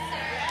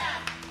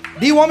 Yes.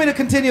 Do you want me to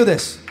continue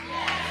this?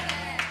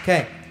 Yes.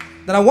 Okay.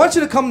 Then I want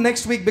you to come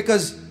next week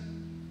because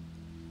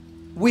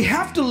we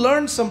have to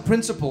learn some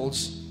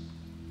principles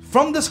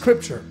from the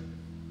scripture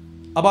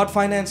about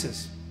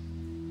finances.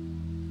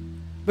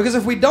 Because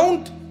if we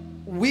don't,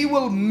 we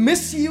will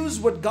misuse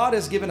what God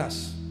has given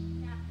us.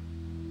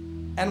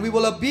 And we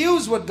will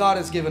abuse what God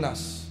has given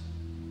us.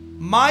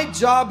 My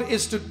job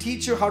is to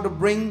teach you how to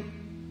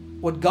bring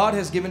what God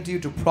has given to you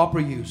to proper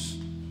use.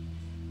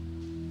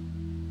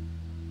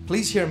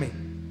 Please hear me.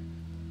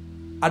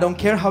 I don't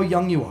care how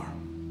young you are.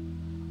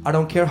 I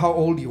don't care how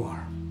old you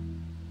are.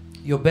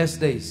 Your best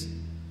days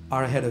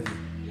are ahead of you.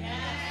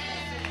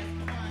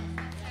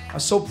 I'm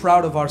so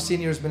proud of our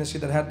seniors ministry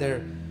that had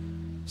their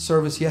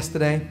service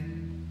yesterday.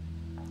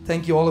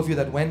 Thank you, all of you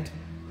that went.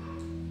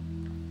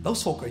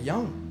 Those folk are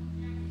young.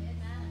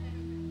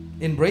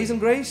 In Brazen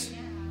Grace,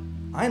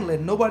 I ain't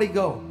letting nobody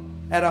go.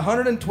 At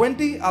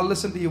 120, I'll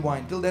listen to you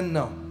whine. Till then,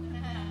 no.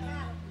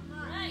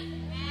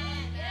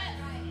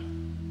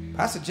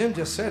 Pastor Jim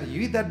just said,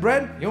 you eat that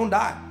bread, you don't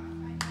die.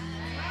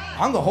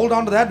 I'm going to hold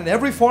on to that in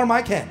every form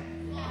I can.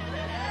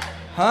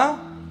 Huh?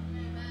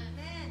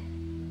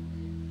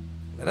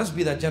 Let us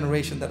be that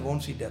generation that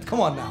won't see death. Come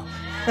on now.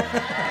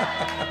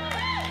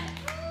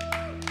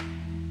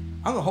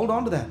 I'm going to hold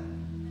on to that.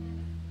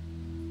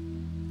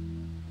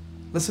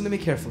 Listen to me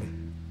carefully.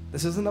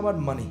 This isn't about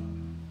money.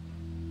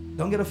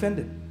 Don't get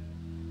offended.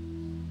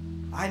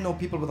 I know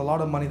people with a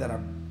lot of money that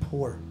are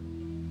poor,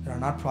 that are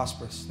not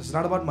prosperous. This is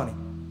not about money.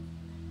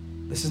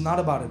 This is not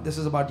about it. This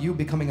is about you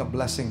becoming a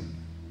blessing.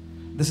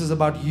 This is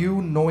about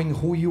you knowing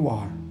who you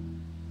are.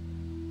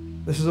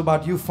 This is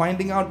about you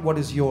finding out what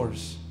is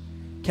yours.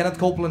 Kenneth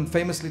Copeland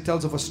famously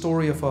tells of a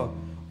story of an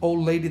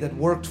old lady that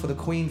worked for the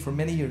Queen for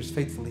many years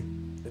faithfully,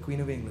 the Queen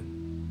of England.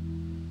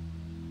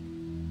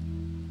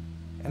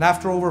 And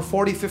after over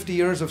 40, 50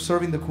 years of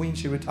serving the Queen,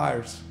 she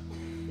retires.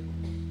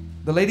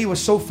 The lady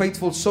was so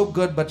faithful, so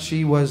good, but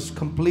she was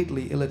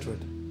completely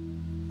illiterate,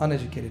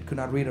 uneducated, could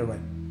not read or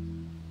write.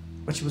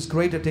 But she was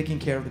great at taking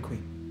care of the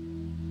Queen.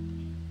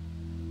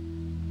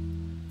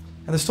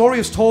 And the story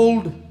is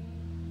told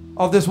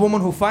of this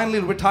woman who finally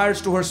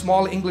retires to her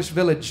small English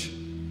village,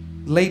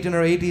 late in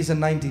her 80s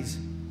and 90s.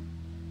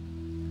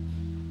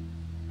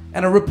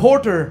 And a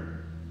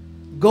reporter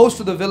goes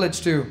to the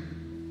village to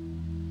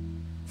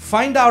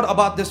find out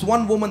about this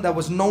one woman that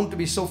was known to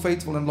be so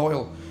faithful and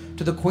loyal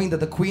to the Queen that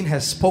the Queen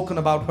has spoken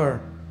about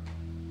her,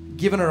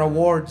 given her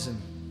awards and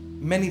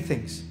many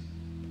things.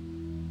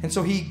 And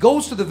so he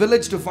goes to the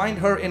village to find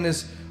her in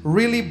this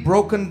really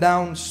broken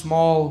down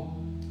small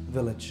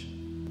village.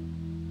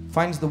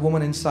 Finds the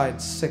woman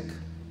inside, sick,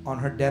 on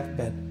her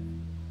deathbed,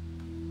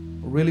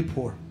 really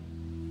poor,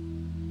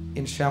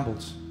 in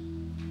shambles.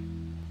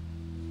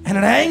 And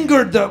it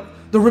angered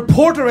the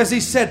reporter as he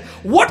said,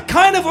 what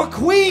kind of a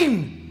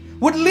queen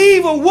would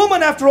leave a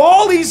woman after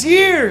all these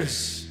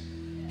years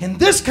in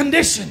this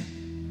condition?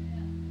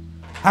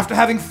 After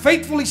having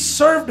faithfully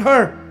served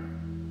her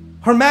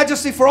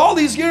Majesty for all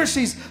these years,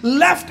 she's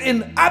left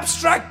in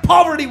abstract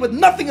poverty with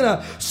nothing, in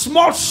a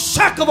small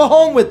shack of a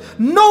home with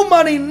no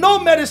money, no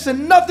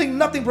medicine,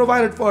 nothing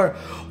provided for her.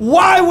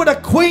 Why would a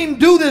queen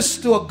do this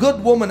to a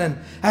good woman? And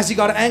as he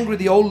got angry,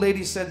 the old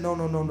lady said, no,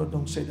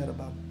 don't say that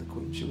about the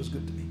queen. She was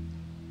good to me.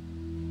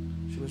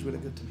 She was really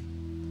good to me.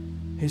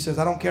 He says,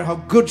 I don't care how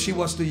good she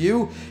was to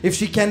you. If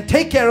she can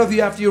take care of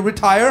you after you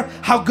retire,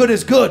 how good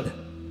is good?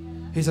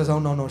 He says, oh,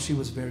 no, she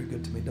was very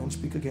good to me. Don't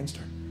speak against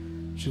her.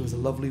 She was a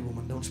lovely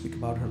woman. Don't speak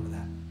about her like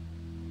that.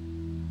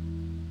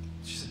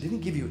 She said, didn't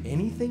he give you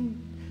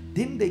anything?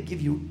 Didn't they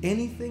give you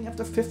anything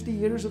after 50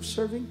 years of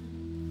serving?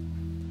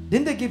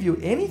 Didn't they give you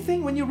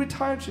anything when you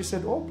retired? She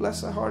said, oh,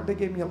 bless her heart, they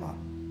gave me a lot.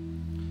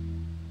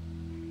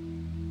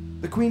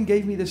 The queen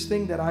gave me this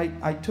thing that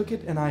I took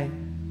it and I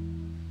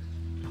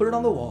put it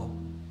on the wall.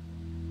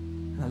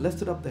 And I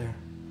left it up there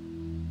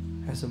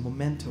as a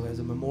memento, as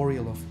a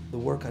memorial of the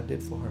work I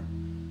did for her.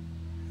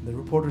 And the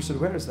reporter said,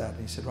 where is that?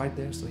 And he said, right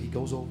there. So he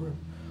goes over,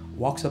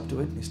 walks up to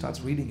it, and he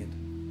starts reading it.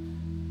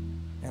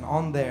 And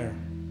on there,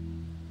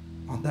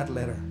 on that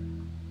letter,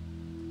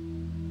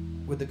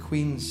 with the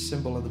queen's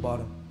symbol at the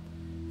bottom,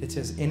 it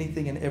says,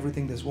 anything and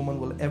everything this woman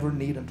will ever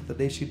need until the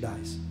day she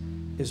dies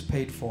is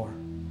paid for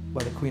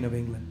by the Queen of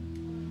England.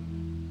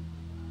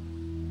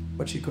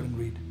 But she couldn't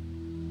read.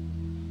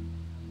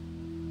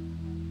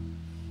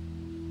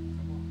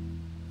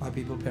 My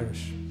people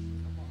perish.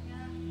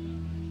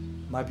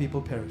 My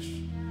people perish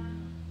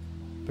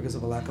because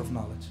of a lack of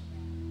knowledge.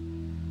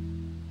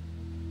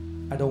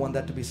 I don't want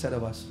that to be said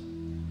of us.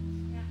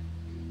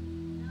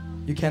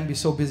 You can't be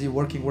so busy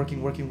working,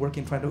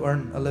 trying to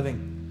earn a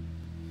living,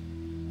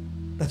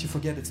 that you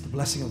forget it's the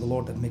blessing of the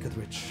Lord that maketh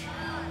rich.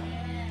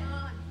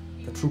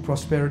 The true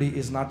prosperity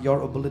is not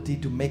your ability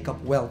to make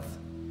up wealth,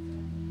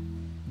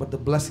 but the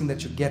blessing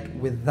that you get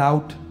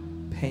without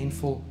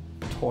painful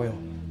toil.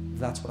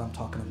 That's what I'm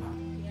talking about.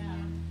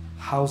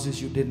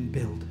 Houses you didn't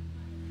build,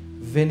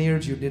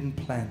 vineyards you didn't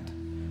plant,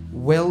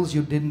 wells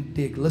you didn't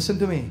dig. Listen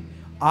to me.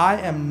 I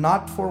am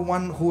not for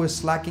one who is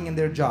slacking in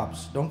their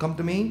jobs. Don't come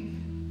to me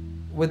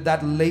with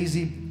that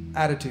lazy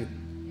attitude.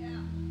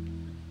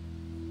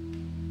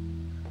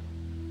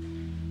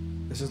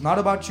 This is not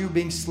about you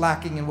being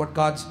slacking in what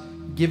God's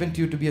given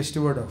to you to be a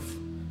steward of.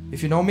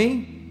 If you know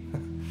me,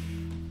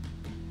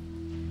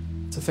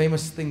 it's a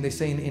famous thing they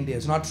say in India.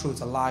 It's not true,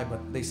 it's a lie,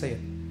 but they say it.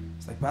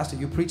 It's like, Pastor,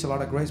 you preach a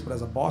lot of grace, but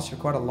as a boss, you're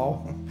quite a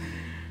law.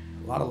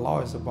 A lot of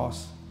law as a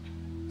boss.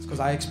 It's because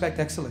I expect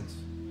excellence.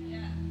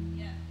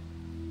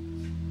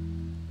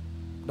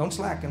 Don't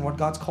slack in what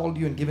God's called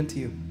you and given to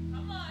you.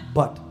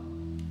 But,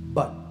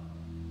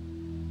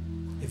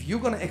 if you're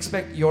going to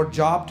expect your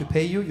job to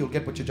pay you, you'll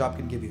get what your job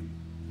can give you.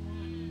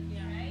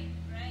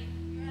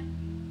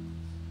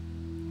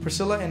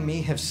 Priscilla and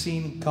me have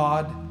seen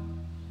God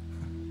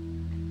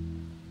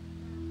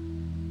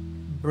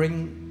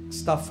bring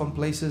stuff from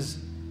places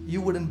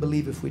you wouldn't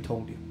believe if we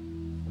told you.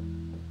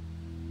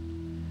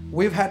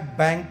 We've had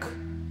bank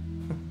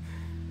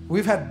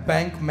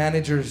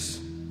managers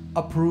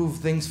approve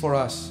things for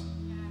us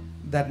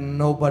that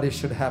nobody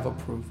should have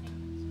approved,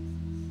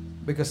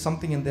 because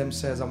something in them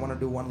says, I want to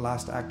do one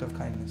last act of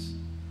kindness.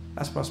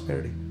 That's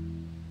prosperity.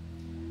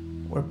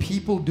 Where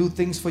people do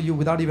things for you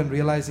without even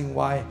realizing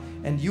why,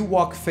 and you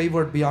walk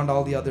favored beyond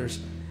all the others,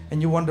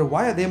 and you wonder,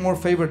 why are they more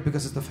favored?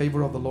 Because it's the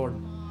favor of the Lord.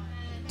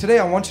 Today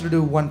I want you to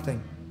do one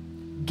thing.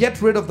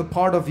 Get rid of the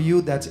part of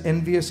you that's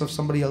envious of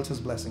somebody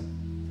else's blessing,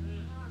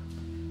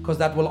 because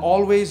that will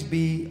always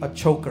be a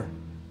choker,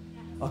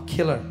 a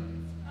killer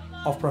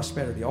of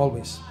prosperity.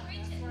 Always.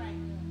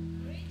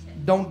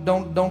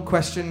 Don't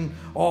question,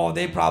 oh,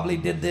 they probably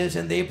did this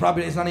and they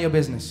probably, it's none of your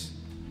business.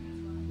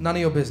 None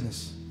of your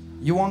business.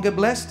 You want to get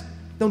blessed?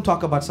 Don't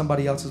talk about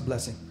somebody else's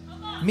blessing.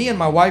 Me and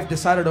my wife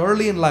decided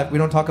early in life we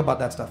don't talk about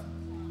that stuff.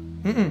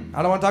 I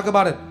don't want to talk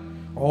about it.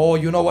 Oh,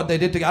 you know what they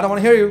did to you. I don't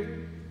want to hear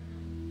you.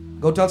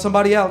 Go tell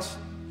somebody else.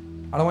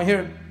 I don't want to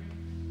hear it.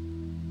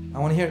 I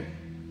want to hear it.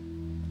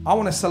 I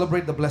want to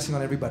celebrate the blessing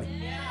on everybody.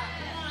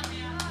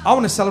 I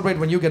want to celebrate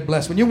when you get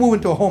blessed. When you move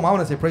into a home, I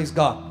want to say praise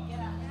God.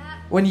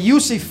 When you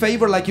see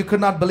favor like you could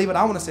not believe it,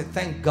 I want to say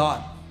thank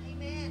God.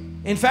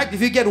 In fact,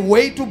 if you get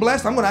way too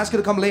blessed, I'm going to ask you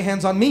to come lay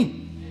hands on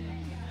me.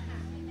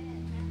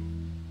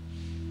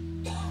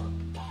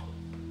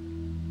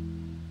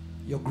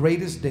 Your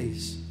greatest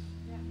days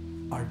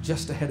are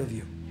just ahead of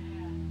you.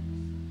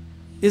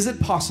 Is it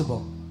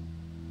possible,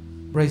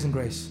 Praise and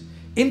Grace,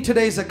 in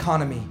today's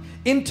economy,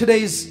 in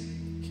today's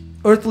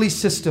earthly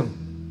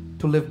system,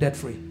 to live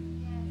debt-free?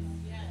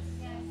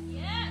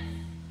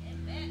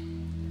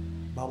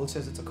 Bible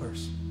says it's a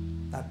curse.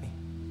 Not me.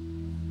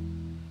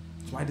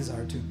 It's my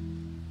desire too.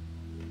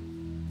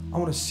 I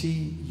want to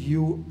see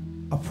you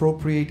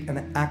appropriate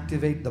and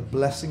activate the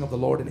blessing of the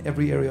Lord in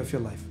every area of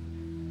your life.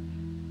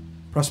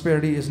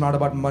 Prosperity is not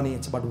about money,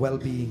 it's about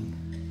well-being.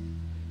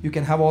 You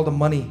can have all the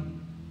money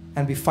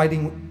and be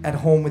fighting at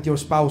home with your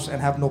spouse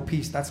and have no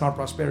peace. That's not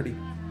prosperity.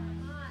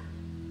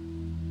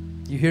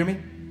 You hear me?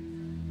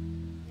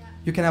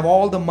 You can have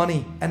all the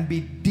money and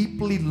be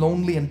deeply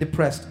lonely and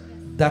depressed.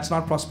 That's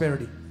not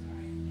prosperity.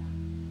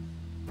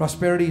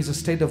 Prosperity is a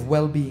state of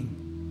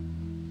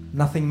well-being.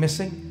 Nothing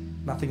missing,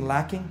 nothing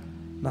lacking,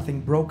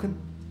 nothing broken.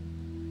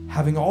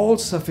 Having all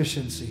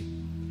sufficiency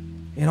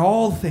in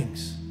all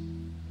things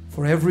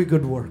for every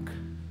good work.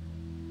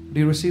 Do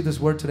you receive this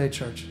word today,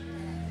 church?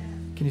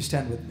 Can you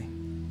stand with me?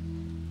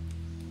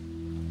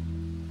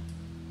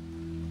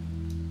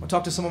 I'll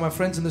talk to some of my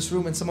friends in this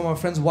room and some of my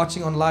friends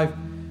watching on live,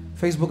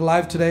 Facebook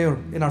Live today or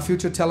in our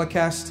future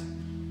telecast.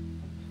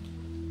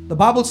 The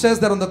Bible says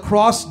that on the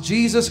cross,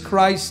 Jesus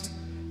Christ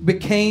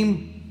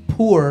became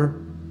poor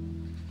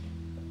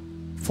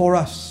for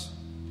us.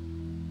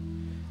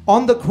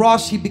 On the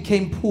cross, He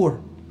became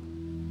poor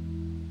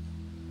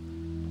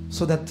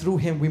so that through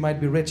Him we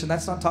might be rich. And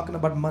that's not talking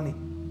about money.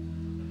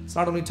 It's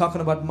not only talking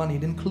about money.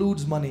 It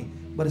includes money,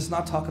 but it's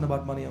not talking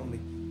about money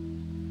only.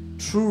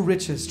 True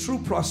riches, true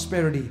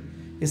prosperity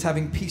is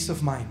having peace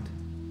of mind.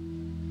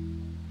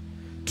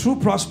 True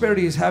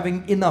prosperity is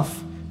having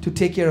enough to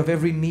take care of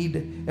every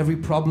need, every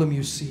problem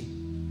you see.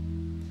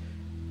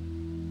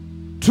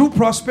 True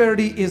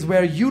prosperity is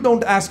where you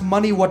don't ask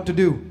money what to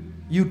do.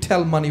 You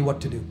tell money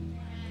what to do.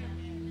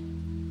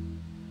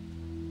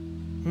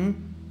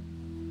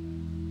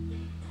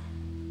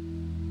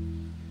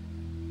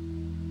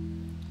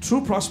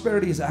 True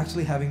prosperity is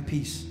actually having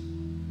peace.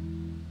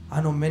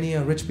 I know many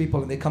rich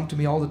people and they come to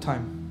me all the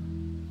time.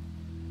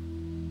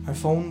 My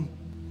phone,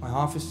 my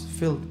office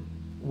filled.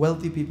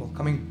 Wealthy people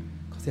coming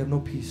because they have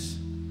no peace.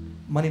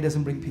 Money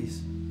doesn't bring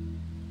peace.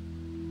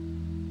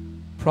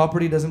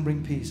 Property doesn't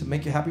bring peace. It'll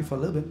make you happy for a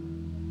little bit.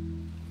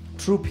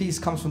 True peace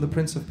comes from the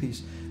Prince of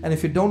Peace. And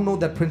if you don't know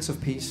that Prince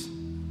of Peace,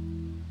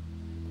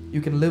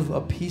 you can live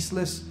a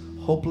peaceless,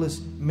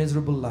 hopeless,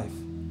 miserable life.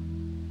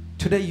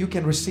 Today you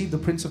can receive the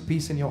Prince of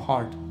Peace in your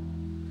heart.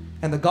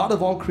 And the God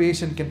of all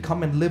creation can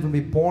come and live and be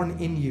born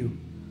in you.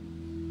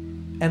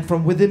 And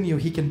from within you,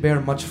 He can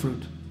bear much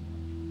fruit.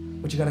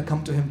 But you got to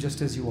come to Him just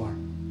as you are.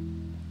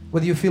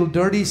 Whether you feel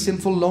dirty,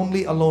 sinful,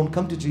 lonely, alone,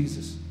 come to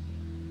Jesus.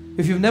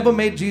 If you've never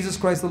made Jesus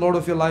Christ the Lord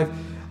of your life,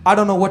 I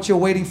don't know what you're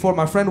waiting for.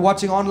 My friend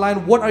watching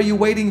online, what are you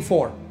waiting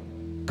for?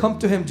 Come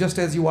to Him just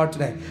as you are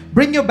today.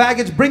 Bring your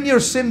baggage, bring your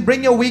sin,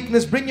 bring your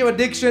weakness, bring your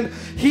addiction.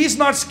 He's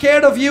not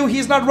scared of you.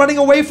 He's not running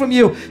away from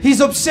you. He's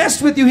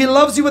obsessed with you. He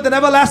loves you with an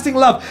everlasting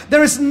love.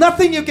 There is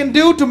nothing you can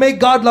do to make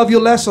God love you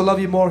less or love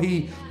you more.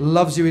 He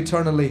loves you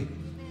eternally.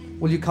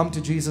 Will you come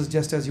to Jesus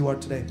just as you are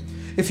today?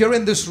 If you're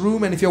in this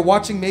room and if you're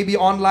watching maybe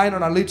online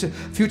on our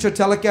future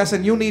telecast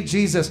and you need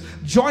Jesus,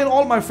 join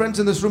all my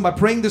friends in this room by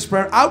praying this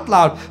prayer out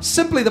loud.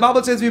 Simply, the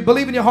Bible says, if you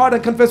believe in your heart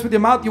and confess with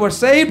your mouth, you are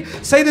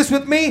saved. Say this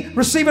with me.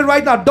 Receive it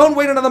right now. Don't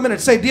wait another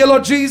minute. Say, Dear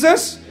Lord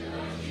Jesus,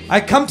 I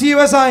come to you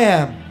as I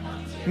am,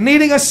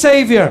 needing a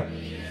Savior.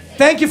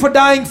 Thank you for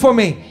dying for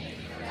me.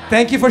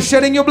 Thank you for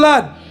shedding your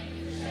blood.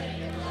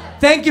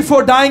 Thank you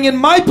for dying in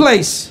my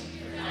place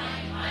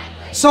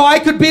so I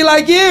could be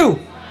like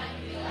you.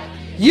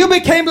 You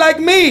became like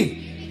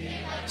me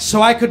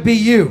so I could be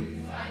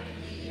you.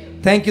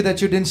 Thank you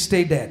that you didn't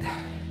stay dead.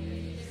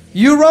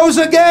 You rose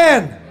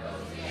again.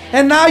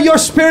 And now your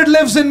Spirit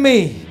lives in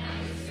me.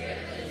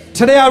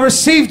 Today I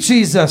receive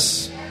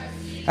Jesus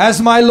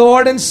as my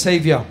Lord and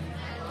Savior.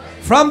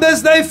 From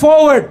this day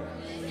forward,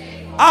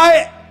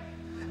 I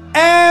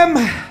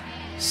am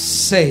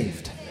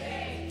saved.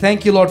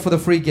 Thank you, Lord, for the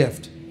free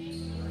gift.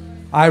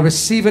 I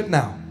receive it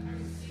now.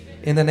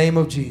 In the name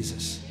of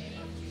Jesus.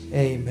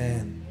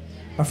 Amen.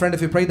 My friend,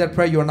 if you prayed that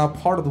prayer, you are now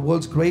part of the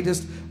world's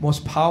greatest,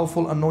 most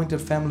powerful,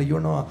 anointed family.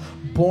 You're now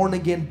a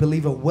born-again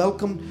believer.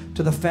 Welcome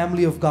to the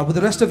family of God. With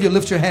the rest of you,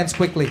 lift your hands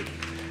quickly.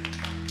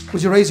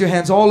 Would you raise your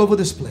hands all over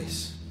this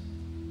place?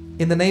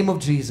 In the name of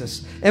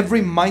Jesus,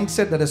 every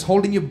mindset that is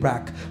holding you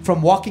back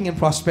from walking in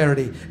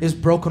prosperity is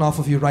broken off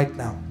of you right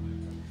now.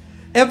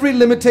 Every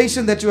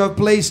limitation that you have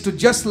placed to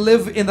just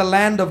live in the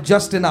land of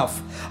just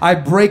enough, I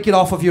break it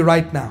off of you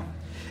right now.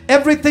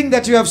 Everything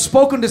that you have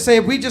spoken to say,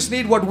 we just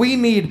need what we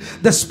need.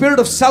 The spirit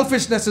of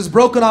selfishness is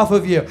broken off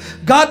of you.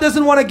 God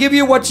doesn't want to give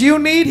you what you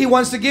need. He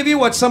wants to give you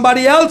what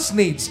somebody else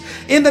needs.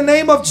 In the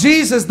name of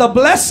Jesus, the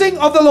blessing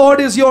of the Lord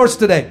is yours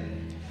today.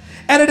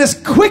 And it is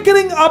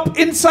quickening up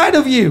inside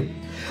of you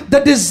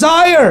the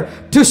desire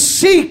to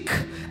seek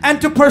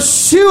and to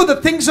pursue the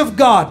things of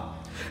God.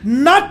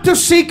 Not to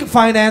seek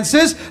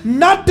finances,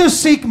 not to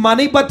seek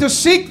money, but to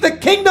seek the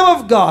kingdom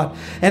of God.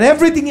 And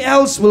everything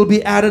else will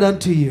be added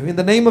unto you. In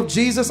the name of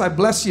Jesus, I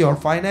bless your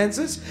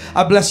finances.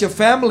 I bless your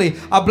family.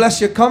 I bless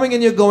your coming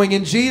and your going.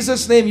 In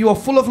Jesus' name, you are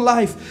full of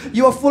life.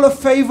 You are full of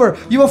favor.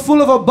 You are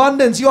full of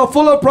abundance. You are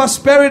full of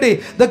prosperity.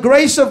 The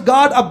grace of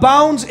God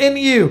abounds in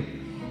you.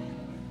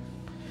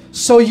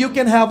 so you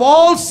can have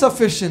all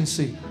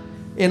sufficiency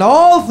in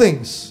all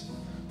things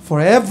for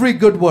every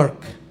good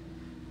work.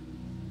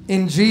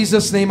 In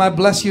Jesus' name, I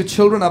bless you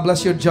children. I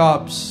bless your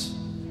jobs.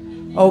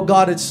 Oh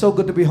God, it's so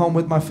good to be home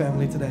with my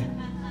family today.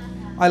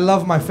 I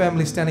love my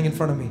family standing in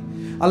front of me.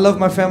 I love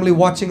my family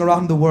watching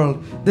around the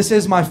world. This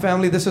is my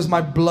family. This is my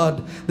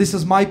blood. This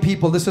is my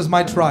people. This is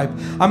my tribe.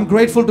 I'm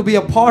grateful to be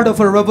a part of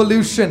a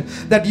revolution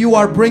that you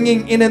are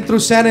bringing in and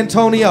through San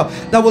Antonio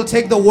that will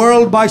take the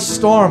world by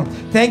storm.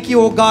 Thank you,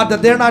 oh God,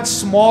 that they're not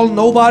small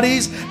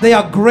nobodies. They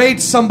are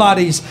great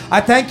somebodies. I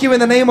thank you in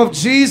the name of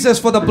Jesus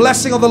for the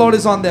blessing of the Lord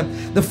is on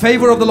them. The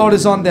favor of the Lord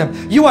is on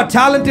them. You are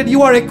talented.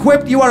 You are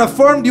equipped. You are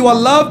affirmed. You are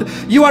loved.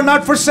 You are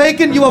not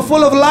forsaken. You are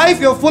full of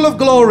life. You're full of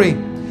glory.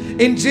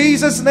 In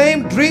Jesus'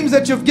 name, dreams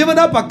that you've given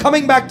up are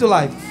coming back to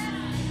life.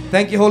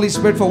 Thank you, Holy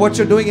Spirit, for what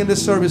you're doing in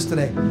this service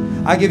today.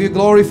 I give you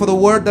glory for the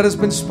word that has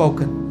been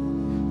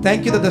spoken.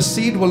 Thank you that the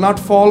seed will not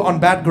fall on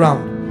bad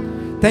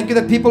ground. Thank you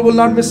that people will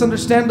not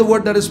misunderstand the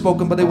word that is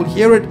spoken, but they will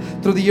hear it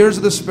through the ears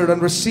of the Spirit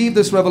and receive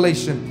this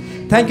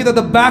revelation. Thank you that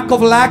the back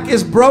of lack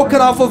is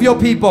broken off of your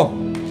people.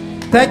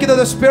 Thank you that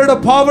the spirit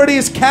of poverty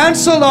is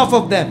canceled off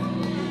of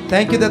them.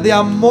 Thank you that they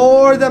are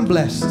more than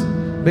blessed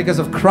because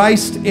of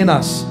Christ in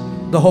us,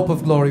 the hope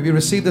of glory. We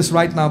receive this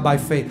right now by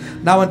faith.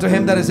 Now unto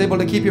Him that is able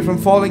to keep you from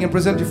falling and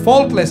present you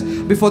faultless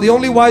before the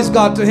only wise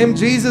God, to Him,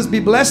 Jesus, be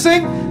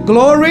blessing,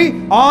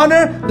 glory,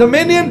 honor,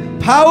 dominion,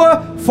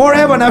 power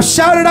forever. Now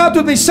shout it out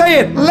with me. Say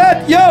it.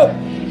 Let your,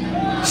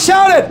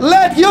 shout it.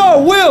 Let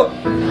your will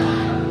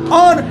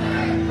on.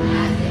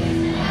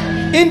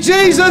 In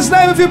Jesus'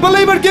 name, if you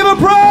believe it, give Him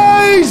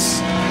praise.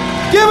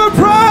 Give Him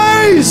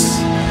praise.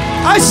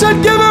 I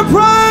said give Him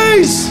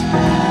praise.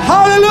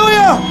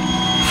 Hallelujah.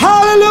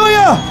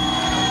 Hallelujah.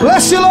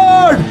 Bless you,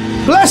 Lord.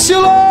 Bless you,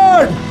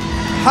 Lord.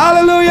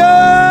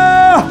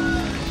 Hallelujah.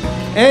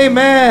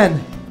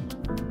 Amen.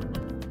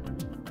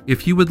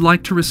 If you would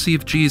like to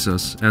receive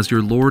Jesus as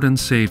your Lord and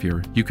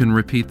Savior, you can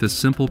repeat this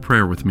simple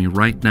prayer with me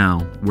right now,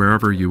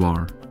 wherever you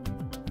are.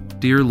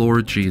 Dear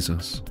Lord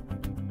Jesus,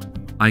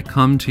 I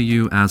come to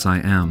you as I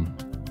am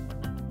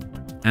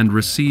and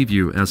receive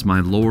you as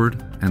my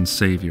Lord and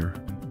Savior.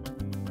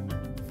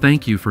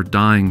 Thank you for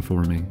dying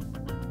for me.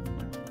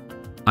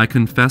 I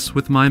confess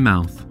with my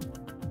mouth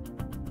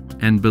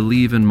and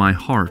believe in my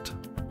heart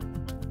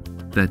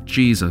that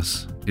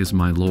Jesus is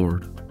my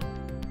Lord.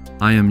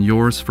 I am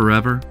yours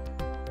forever.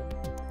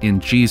 In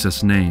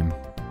Jesus' name,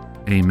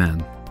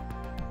 amen.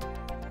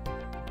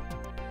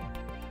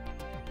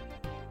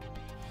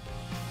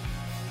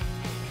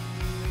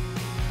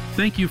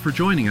 Thank you for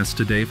joining us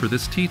today for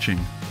this teaching.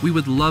 We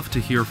would love to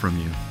hear from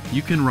you.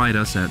 You can write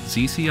us at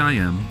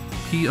ZCIM,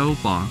 P.O.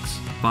 Box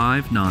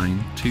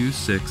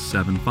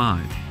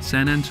 592675,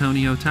 San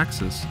Antonio,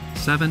 Texas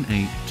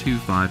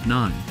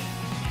 78259.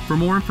 For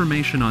more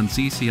information on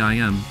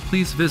ZCIM,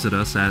 please visit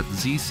us at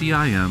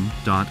zcim.org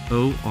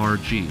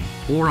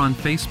or on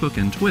Facebook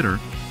and Twitter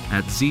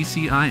at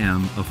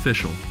ZCIM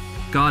Official.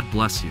 God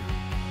bless you.